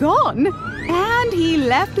 He's gone. And he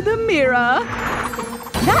left the mirror.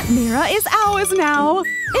 That mirror is ours now.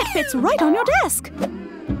 It fits right on your desk.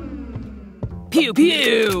 Pew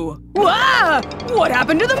pew! Wah! What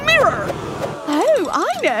happened to the mirror? Oh,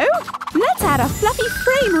 I know. Let's add a fluffy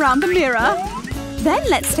frame around the mirror. Then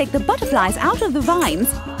let's take the butterflies out of the vines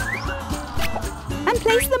and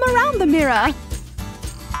place them around the mirror.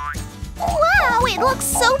 Wow, it looks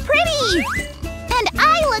so pretty! And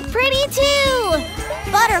I look pretty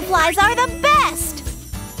too! Butterflies are the best!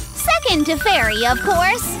 Second to fairy, of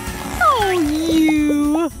course. Oh,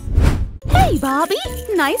 you! Hey, Barbie!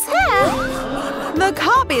 Nice hair! The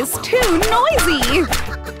cop is too noisy!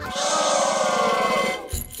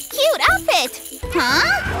 Cute outfit! Huh?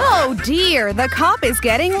 Oh dear, the cop is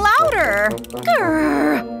getting louder!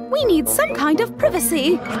 Grr! We need some kind of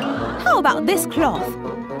privacy. How about this cloth?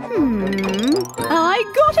 I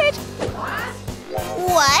got it!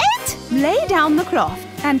 What? Lay down the cloth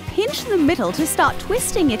and pinch the middle to start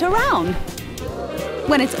twisting it around.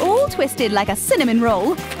 When it's all twisted like a cinnamon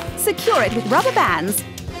roll, secure it with rubber bands.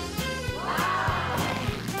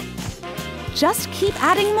 Just keep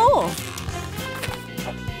adding more.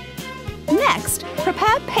 Next,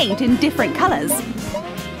 prepare paint in different colors.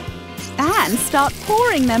 And start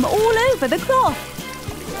pouring them all over the cloth.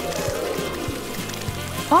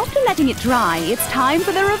 After letting it dry, it's time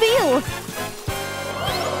for the reveal.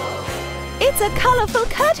 It's a colorful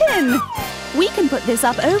curtain! We can put this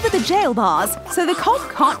up over the jail bars so the cop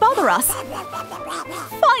can't bother us.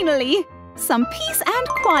 Finally! Some peace and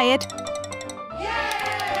quiet.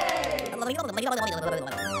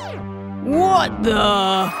 What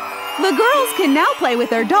the? The girls can now play with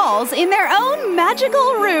their dolls in their own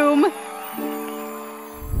magical room.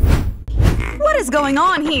 What is going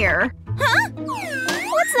on here? Huh?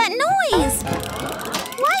 What's that noise?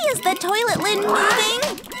 Why is the toilet lid moving?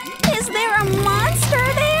 Is there a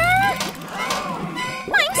monster there?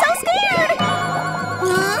 I'm so scared!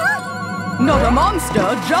 Huh? Not a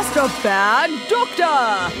monster, just a bad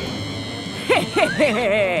doctor!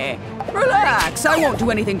 Hehehe! Relax, I won't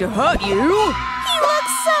do anything to hurt you! He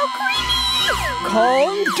looks so creepy!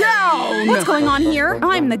 Calm down! What's going on here?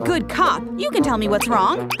 I'm the good cop. You can tell me what's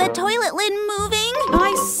wrong. The toilet lid moving?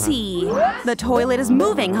 I see. The toilet is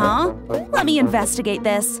moving, huh? Let me investigate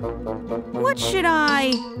this. What should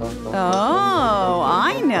I… Oh,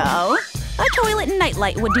 I know. A toilet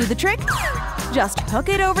nightlight would do the trick. Just hook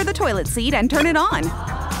it over the toilet seat and turn it on.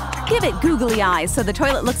 Give it googly eyes so the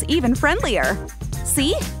toilet looks even friendlier.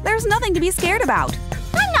 See? There's nothing to be scared about.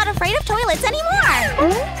 I'm not afraid of toilets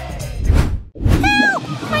anymore! Help!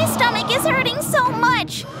 My stomach is hurting so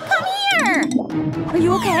much! Come here! Are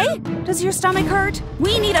you okay? Does your stomach hurt?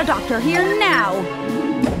 We need a doctor here now.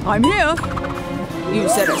 I'm here! You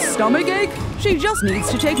said a stomachache? She just needs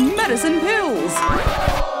to take medicine pills!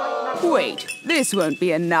 Wait, this won't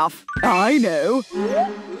be enough. I know!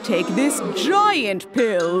 Take this giant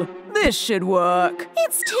pill! This should work!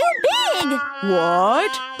 It's too big!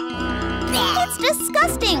 What? It's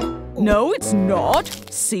disgusting! No, it's not!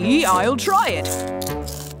 See, I'll try it!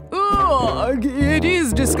 Ugh, it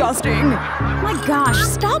is disgusting! My gosh,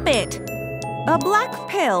 stop it! A black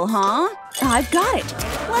pill, huh? I've got it!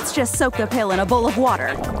 Let's just soak the pill in a bowl of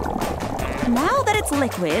water. Now that it's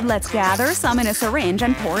liquid, let's gather some in a syringe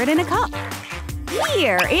and pour it in a cup.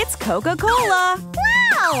 Here, it's Coca-Cola!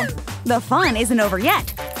 Wow! The fun isn't over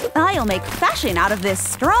yet. I'll make fashion out of this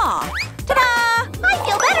straw. Ta-da! I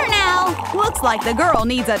feel better now! Looks like the girl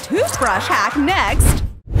needs a toothbrush hack next.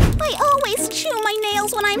 I always chew my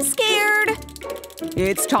nails when I'm scared.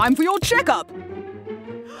 It's time for your checkup!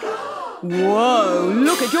 Whoa,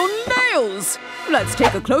 look at your nails! Let's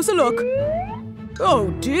take a closer look.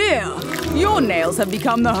 Oh dear! Your nails have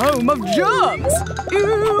become the home of germs!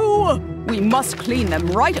 Ew! We must clean them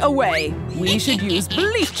right away. We should use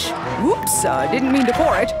bleach. Oops, didn't mean to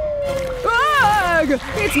pour it. Ugh!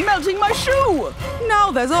 It's melting my shoe!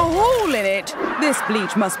 Now there's a hole in it. This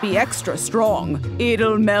bleach must be extra strong.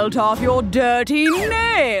 It'll melt off your dirty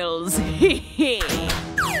nails. Hee.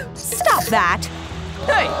 Stop that!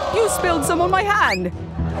 Hey, you spilled some on my hand.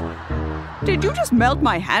 Did you just melt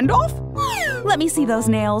my hand off? Let me see those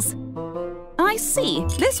nails. I see.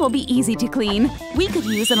 This will be easy to clean. We could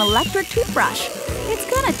use an electric toothbrush. It's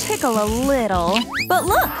gonna tickle a little. But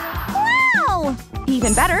look! Wow!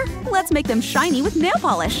 Even better, let's make them shiny with nail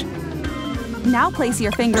polish. Now place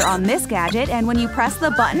your finger on this gadget, and when you press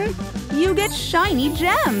the button, you get shiny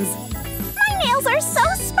gems. My nails are so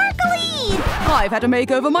sparkly! I've had a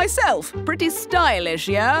makeover myself. Pretty stylish,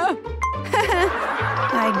 yeah?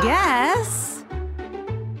 I guess.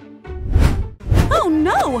 Oh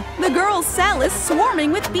no! The girl's cell is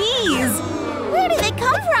swarming with bees! Where did they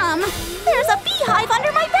come from? There's a beehive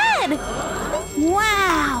under my bed!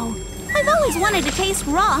 Wow! I've always wanted to taste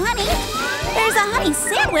raw honey. There's a honey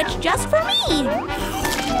sandwich just for me!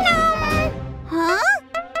 Nom! Huh?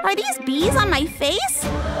 Are these bees on my face?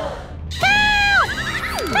 Help!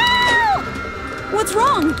 Help! What's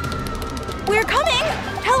wrong? We're coming!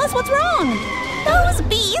 Tell us what's wrong! Those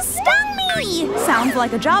bees stung me! Sounds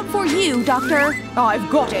like a job for you, Doctor. I've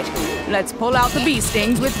got it. Let's pull out the bee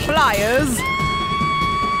stings with pliers.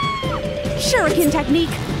 Shuriken technique.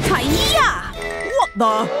 Hi-ya! What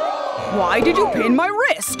the? Why did you pin my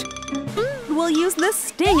wrist? We'll use the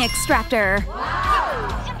sting extractor.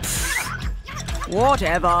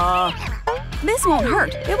 Whatever. This won't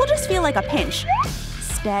hurt. It will just feel like a pinch.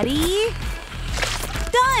 Steady.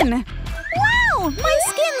 Done! Wow! My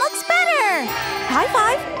skin looks better! High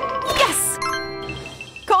five! Yes!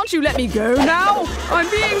 Can't you let me go now? I'm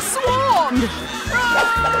being swarmed!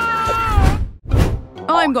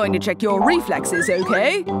 I'm going to check your reflexes,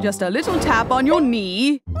 okay? Just a little tap on your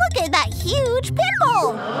knee. Look at that huge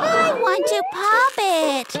pimple! I want to pop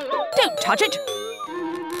it! Don't touch it!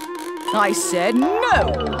 I said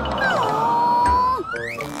no!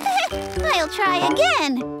 I'll try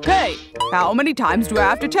again! Hey, how many times do I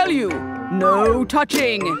have to tell you? No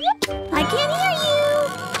touching! I can't hear you!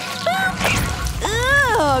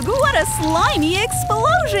 Ugh, what a slimy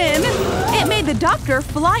explosion! It made the doctor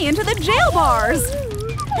fly into the jail bars!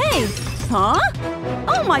 Hey, huh?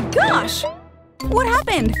 Oh my gosh! What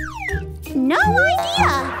happened? No idea!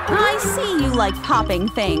 I see you like popping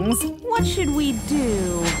things. What should we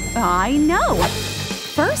do? I know!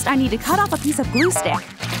 First, I need to cut off a piece of glue stick.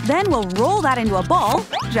 Then we'll roll that into a ball,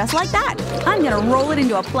 just like that. I'm gonna roll it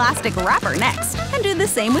into a plastic wrapper next, and do the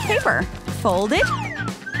same with paper. Fold it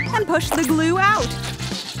and push the glue out.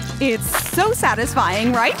 It's so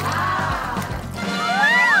satisfying, right?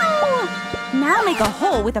 Wow! Now make a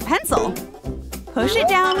hole with a pencil. Push it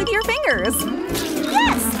down with your fingers.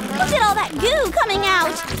 Yes! Look at all that goo coming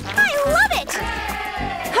out! I love it!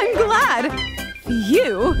 I'm glad.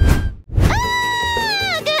 You.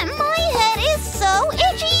 My head is so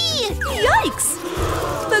itchy! Yikes!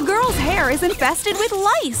 The girl's hair is infested with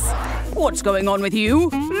lice. What's going on with you?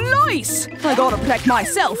 Lice! I gotta protect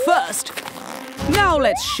myself first. Now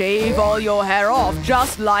let's shave all your hair off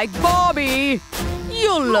just like Barbie.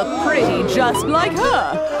 You'll look pretty just like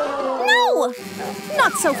her. No!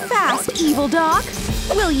 Not so fast, evil doc.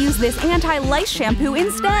 We'll use this anti-lice shampoo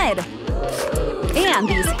instead. And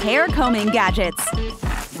these hair combing gadgets.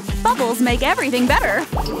 Bubbles make everything better.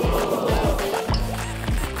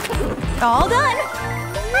 All done.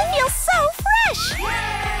 I feel so fresh!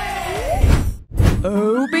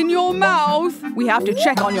 Open your mouth. We have to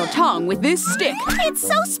check on your tongue with this stick. It's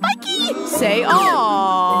so spiky! Say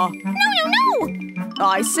ah. No!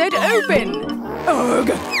 I said open.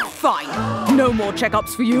 Ugh. Fine. No more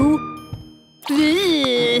checkups for you.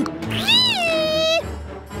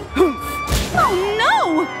 Oh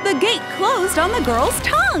no! The gate closed on the girl's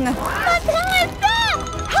tongue. My tongue is back!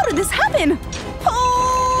 How did this happen?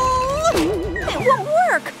 Oh! It won't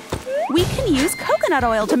work. We can use coconut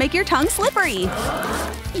oil to make your tongue slippery.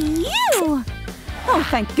 Ew! Oh,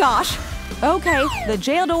 thank gosh. Okay, the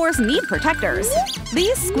jail doors need protectors.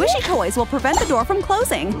 These squishy toys will prevent the door from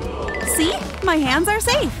closing. See? My hands are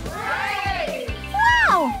safe.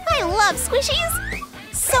 Wow! I love squishies!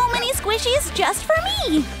 So many squishies just for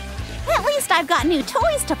me! At least I've got new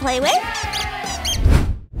toys to play with.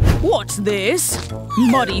 What's this?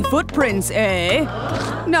 Muddy footprints, eh?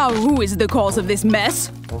 Now who is the cause of this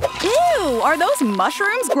mess? Ew! Are those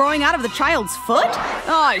mushrooms growing out of the child's foot?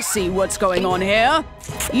 I see what's going on here.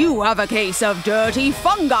 You have a case of dirty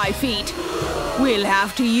fungi feet. We'll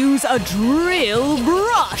have to use a drill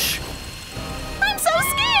brush. I'm so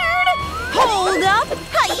scared! Hold up!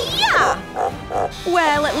 Hi-ya!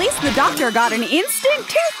 Well, at least the doctor got an instant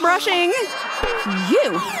toothbrushing.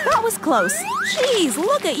 That was close. Jeez,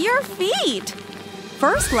 look at your feet.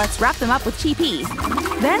 First, let's wrap them up with TP.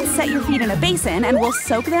 Then set your feet in a basin and we'll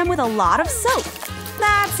soak them with a lot of soap.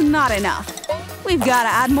 That's not enough. We've got to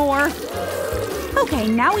add more. Okay,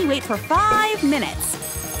 now we wait for 5 minutes.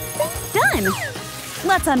 Done!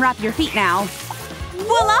 Let's unwrap your feet now.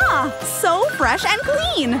 Voila! So fresh and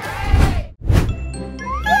clean!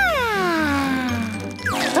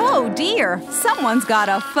 Oh dear, someone's got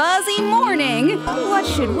a fuzzy morning. What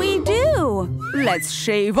should we do? Let's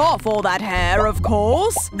shave off all that hair, of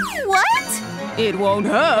course. What? It won't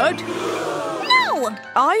hurt. No!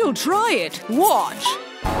 I'll try it. Watch.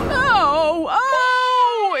 Oh,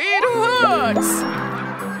 it hurts.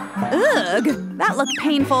 Ugh, that looked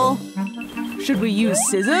painful. Should we use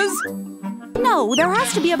scissors? No, there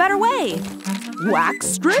has to be a better way. Wax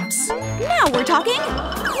strips? Now we're talking.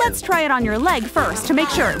 Let's try it on your leg first to make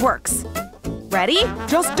sure it works. Ready?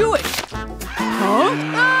 Just do it. Huh?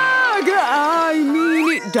 I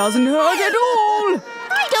mean, it doesn't hurt at all.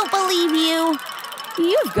 I don't believe you.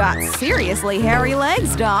 You've got seriously hairy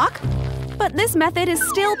legs, Doc. But this method is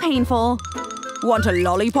still painful. Want a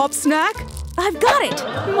lollipop snack? I've got it!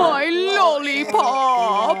 My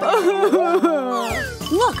lollipop!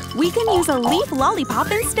 Look, we can use a leaf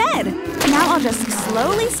lollipop instead. Now I'll just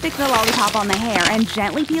slowly stick the lollipop on the hair and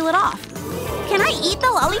gently peel it off. Can I eat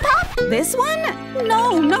the lollipop? This one?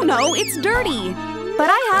 No, it's dirty. But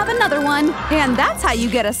I have another one. And that's how you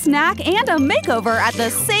get a snack and a makeover at the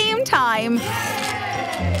same time.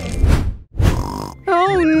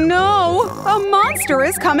 Oh no! A monster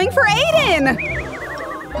is coming for Aiden!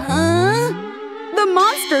 Huh? The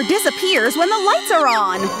monster disappears when the lights are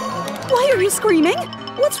on. Why are you screaming?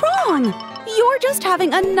 What's wrong? You're just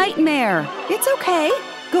having a nightmare. It's okay.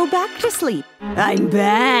 Go back to sleep. I'm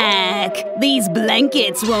back. These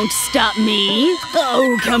blankets won't stop me.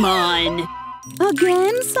 Oh, come on.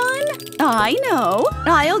 Again, son? I know.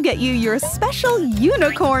 I'll get you your special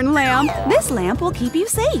unicorn lamp. This lamp will keep you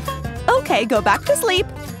safe. Okay, go back to sleep.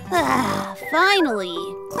 Finally.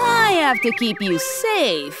 I have to keep you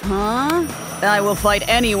safe, huh? I will fight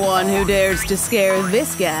anyone who dares to scare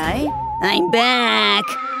this guy. I'm back.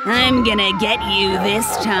 I'm gonna get you this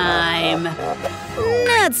time.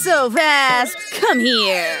 Not so fast. Come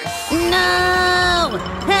here. No!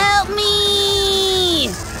 Help me!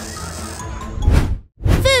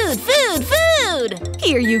 Food!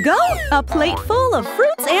 Here you go. A plate full of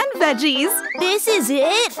fruits and veggies. This is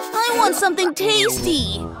it? I want something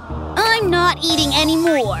tasty. I'm not eating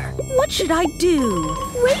anymore. What should I do?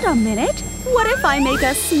 Wait a minute. What if I make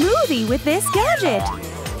a smoothie with this gadget?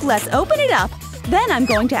 Let's open it up. Then I'm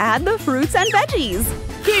going to add the fruits and veggies.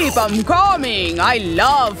 Keep 'em coming! I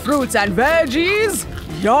love fruits and veggies!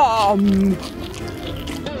 Yum!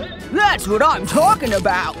 That's what I'm talking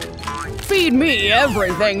about! Feed me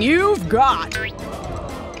everything you've got!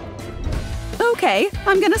 Okay,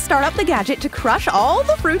 I'm gonna start up the gadget to crush all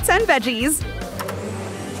the fruits and veggies.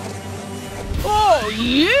 Oh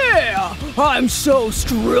yeah! I'm so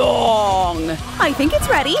strong! I think it's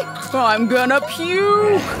ready. I'm gonna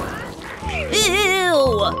puke!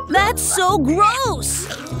 Ew! That's so gross!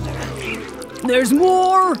 There's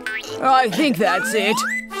more! I think that's it.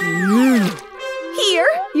 Here,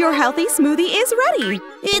 your healthy smoothie is ready.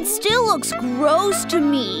 It still looks gross to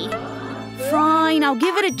me. Fine, I'll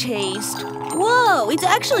give it a taste. Whoa, it's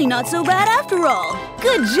actually not so bad after all.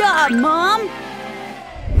 Good job, Mom!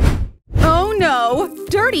 Oh no!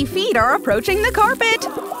 Dirty feet are approaching the carpet!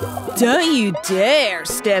 Don't you dare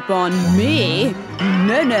step on me!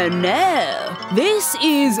 No, no, no! This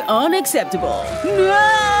is unacceptable!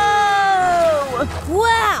 No!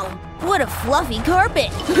 Wow! What a fluffy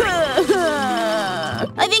carpet!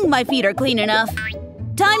 I think my feet are clean enough.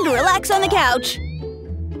 Time to relax on the couch.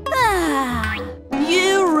 Ah,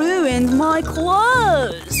 you ruined my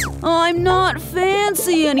clothes! I'm not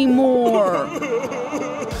fancy anymore!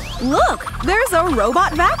 Look! There's a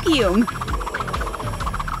robot vacuum!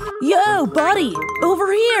 Yo, buddy!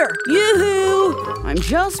 Over here! Yoo-hoo! I'm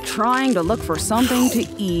just trying to look for something to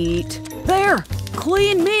eat. There!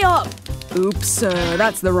 Clean me up! Oops,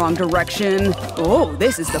 that's the wrong direction. Oh,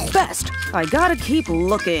 this is the best! I gotta keep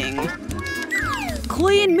looking.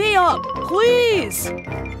 Clean me up, please!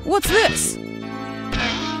 What's this?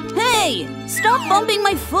 Hey! Stop bumping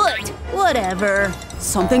my foot! Whatever.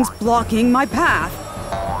 Something's blocking my path.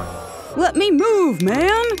 Let me move,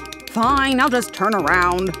 man! Fine, I'll just turn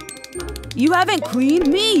around. You haven't cleaned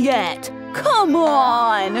me yet! Come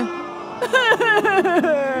on!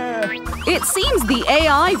 It seems the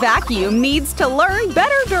AI vacuum needs to learn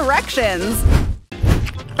better directions.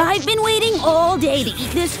 I've been waiting all day to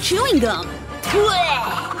eat this chewing gum.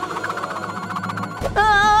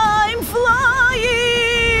 I'm flying!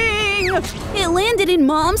 It landed in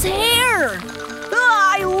Mom's hair!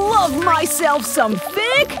 I love myself some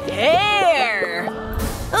thick hair!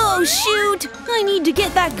 Oh shoot! I need to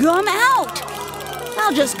get that gum out!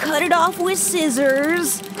 I'll just cut it off with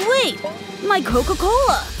scissors. Wait, my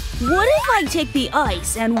Coca-Cola! What if I take the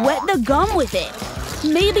ice and wet the gum with it?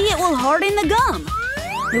 Maybe it will harden the gum.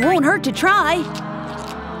 It won't hurt to try.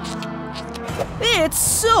 It's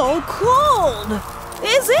so cold!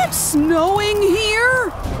 Is it snowing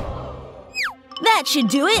here? That should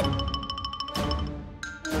do it.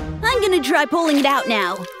 I'm gonna try pulling it out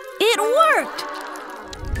now. It worked!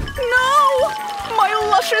 No! My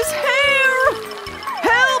luscious hair!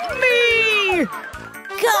 Help me!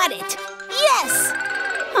 Got it! Yes!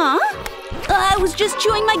 Huh? I was just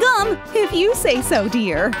chewing my gum. If you say so,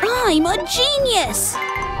 dear. I'm a genius!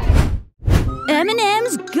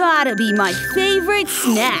 M&M's gotta be my favorite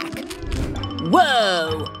snack.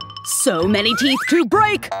 Whoa! So many teeth to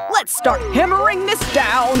break! Let's start hammering this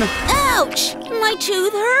down! Ouch! My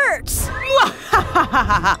tooth hurts!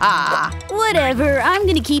 Whatever, I'm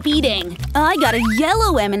gonna keep eating. I got a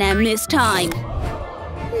yellow M&M this time.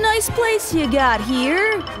 Nice place you got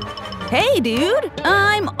here. Hey, dude!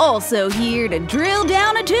 I'm also here to drill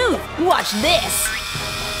down a tooth. Watch this!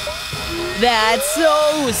 That's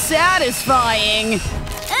so satisfying!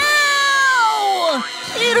 Ow!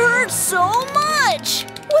 It hurts so much!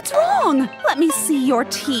 What's wrong? Let me see your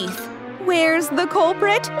teeth. Where's the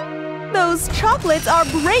culprit? Those chocolates are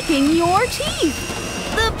breaking your teeth.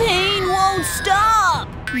 The pain won't stop!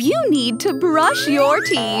 You need to brush your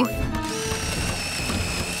teeth.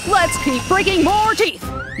 Let's keep breaking more teeth!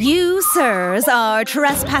 You sirs are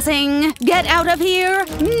trespassing. Get out of here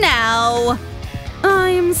now.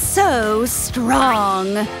 I'm so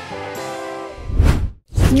strong.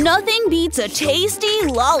 Nothing beats a tasty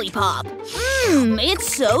lollipop.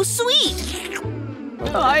 It's so sweet.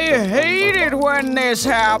 I hate it when this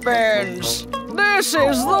happens. This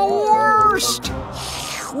is the worst.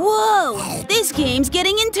 Whoa, this game's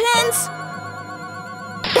getting intense.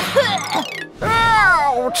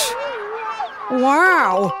 Ouch!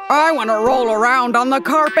 Wow, I want to roll around on the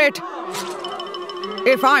carpet.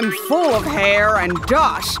 If I'm full of hair and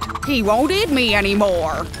dust, he won't eat me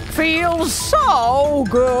anymore. Feels so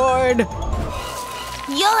good.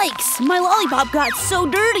 Yikes, my lollipop got so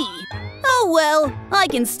dirty. Oh well, I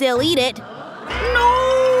can still eat it.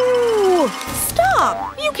 No!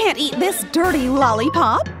 Stop! You can't eat this dirty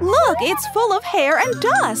lollipop. Look, it's full of hair and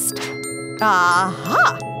dust.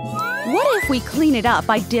 Aha! What if we clean it up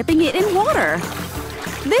by dipping it in water?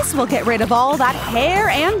 This will get rid of all that hair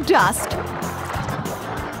and dust.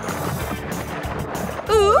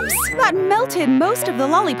 Oops! That melted most of the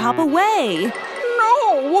lollipop away.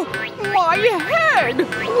 No! My head!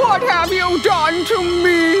 What have you done to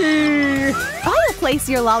me? I'll place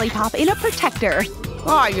your lollipop in a protector.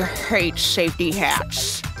 I hate safety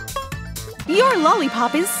hats. Your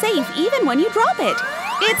lollipop is safe even when you drop it.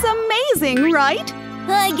 It's amazing, right?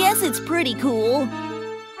 I guess it's pretty cool.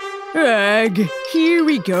 Egg, here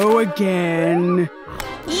we go again.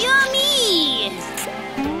 Yummy!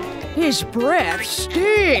 His breath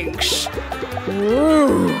stinks.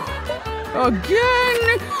 Ooh.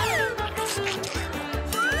 Again?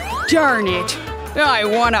 Darn it! I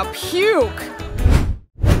wanna puke!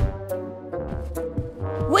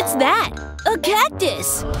 What's that? A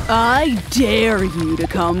cactus! I dare you to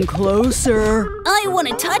come closer. I want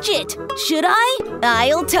to touch it. Should I?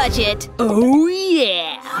 I'll touch it. Oh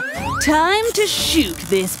yeah! Time to shoot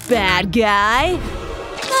this bad guy.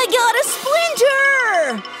 I got a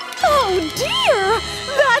splinter! Oh dear!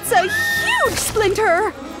 That's a huge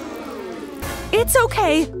splinter! It's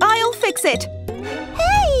okay. I'll fix it.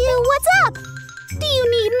 Hey, what's up? Do you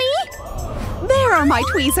need me? There are my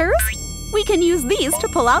tweezers. We can use these to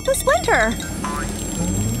pull out the splinter.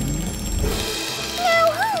 Now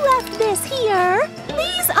who left this here?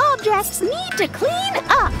 These objects need to clean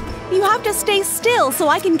up. You have to stay still so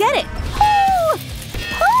I can get it. Pull!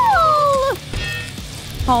 Pull!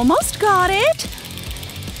 Almost got it.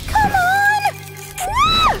 Come on!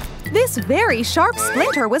 Ah! This very sharp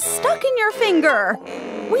splinter was stuck in your finger.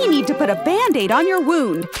 We need to put a Band-Aid on your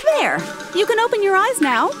wound. There! You can open your eyes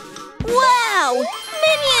now. Wow!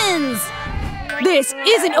 Minions! This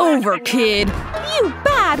isn't over, kid. You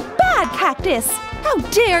bad, bad cactus! How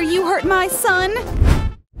dare you hurt my son?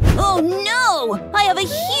 Oh no! I have a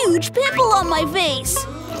huge pimple on my face!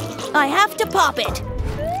 I have to pop it.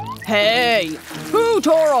 Hey, who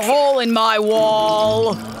tore a hole in my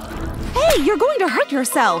wall? Hey, you're going to hurt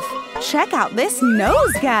yourself. Check out this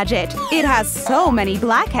nose gadget. It has so many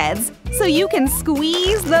blackheads, so you can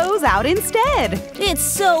squeeze those out instead. It's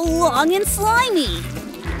so long and slimy.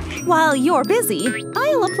 While you're busy,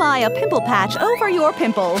 I'll apply a pimple patch over your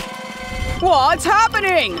pimple. What's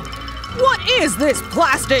happening? What is this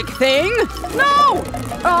plastic thing? No!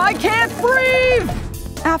 I can't breathe!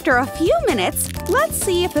 After a few minutes, let's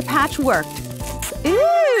see if the patch worked.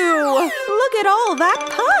 Ew! Look at all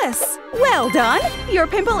that pus! Well done! Your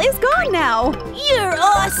pimple is gone now! You're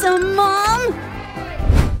awesome, Mom!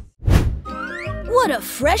 What a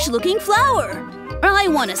fresh-looking flower! I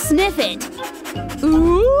want to sniff it.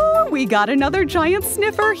 Ooh, we got another giant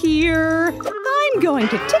sniffer here. I'm going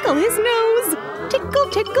to tickle his nose. Tickle,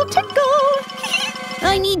 tickle, tickle.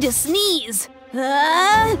 I need to sneeze.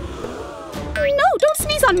 No, don't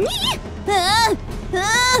sneeze on me.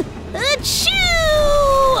 Achoo!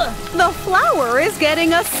 The flower is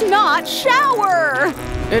getting a snot shower.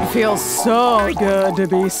 It feels so good to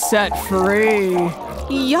be set free.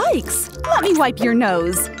 Yikes! Let me wipe your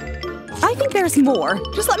nose. I think there's more.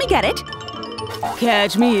 Just let me get it.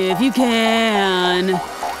 Catch me if you can.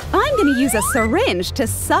 I'm gonna use a syringe to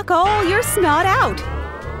suck all your snot out.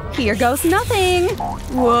 Here goes nothing.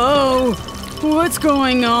 Whoa! What's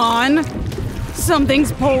going on?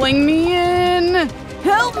 Something's pulling me in!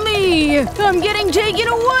 Help me! I'm getting taken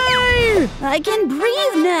away! I can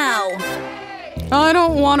breathe now. I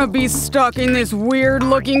don't want to be stuck in this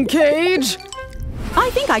weird-looking cage. I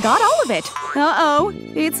think I got all of it. Uh-oh,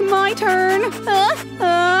 it's my turn.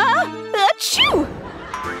 Achoo!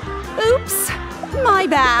 Oops, my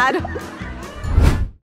bad.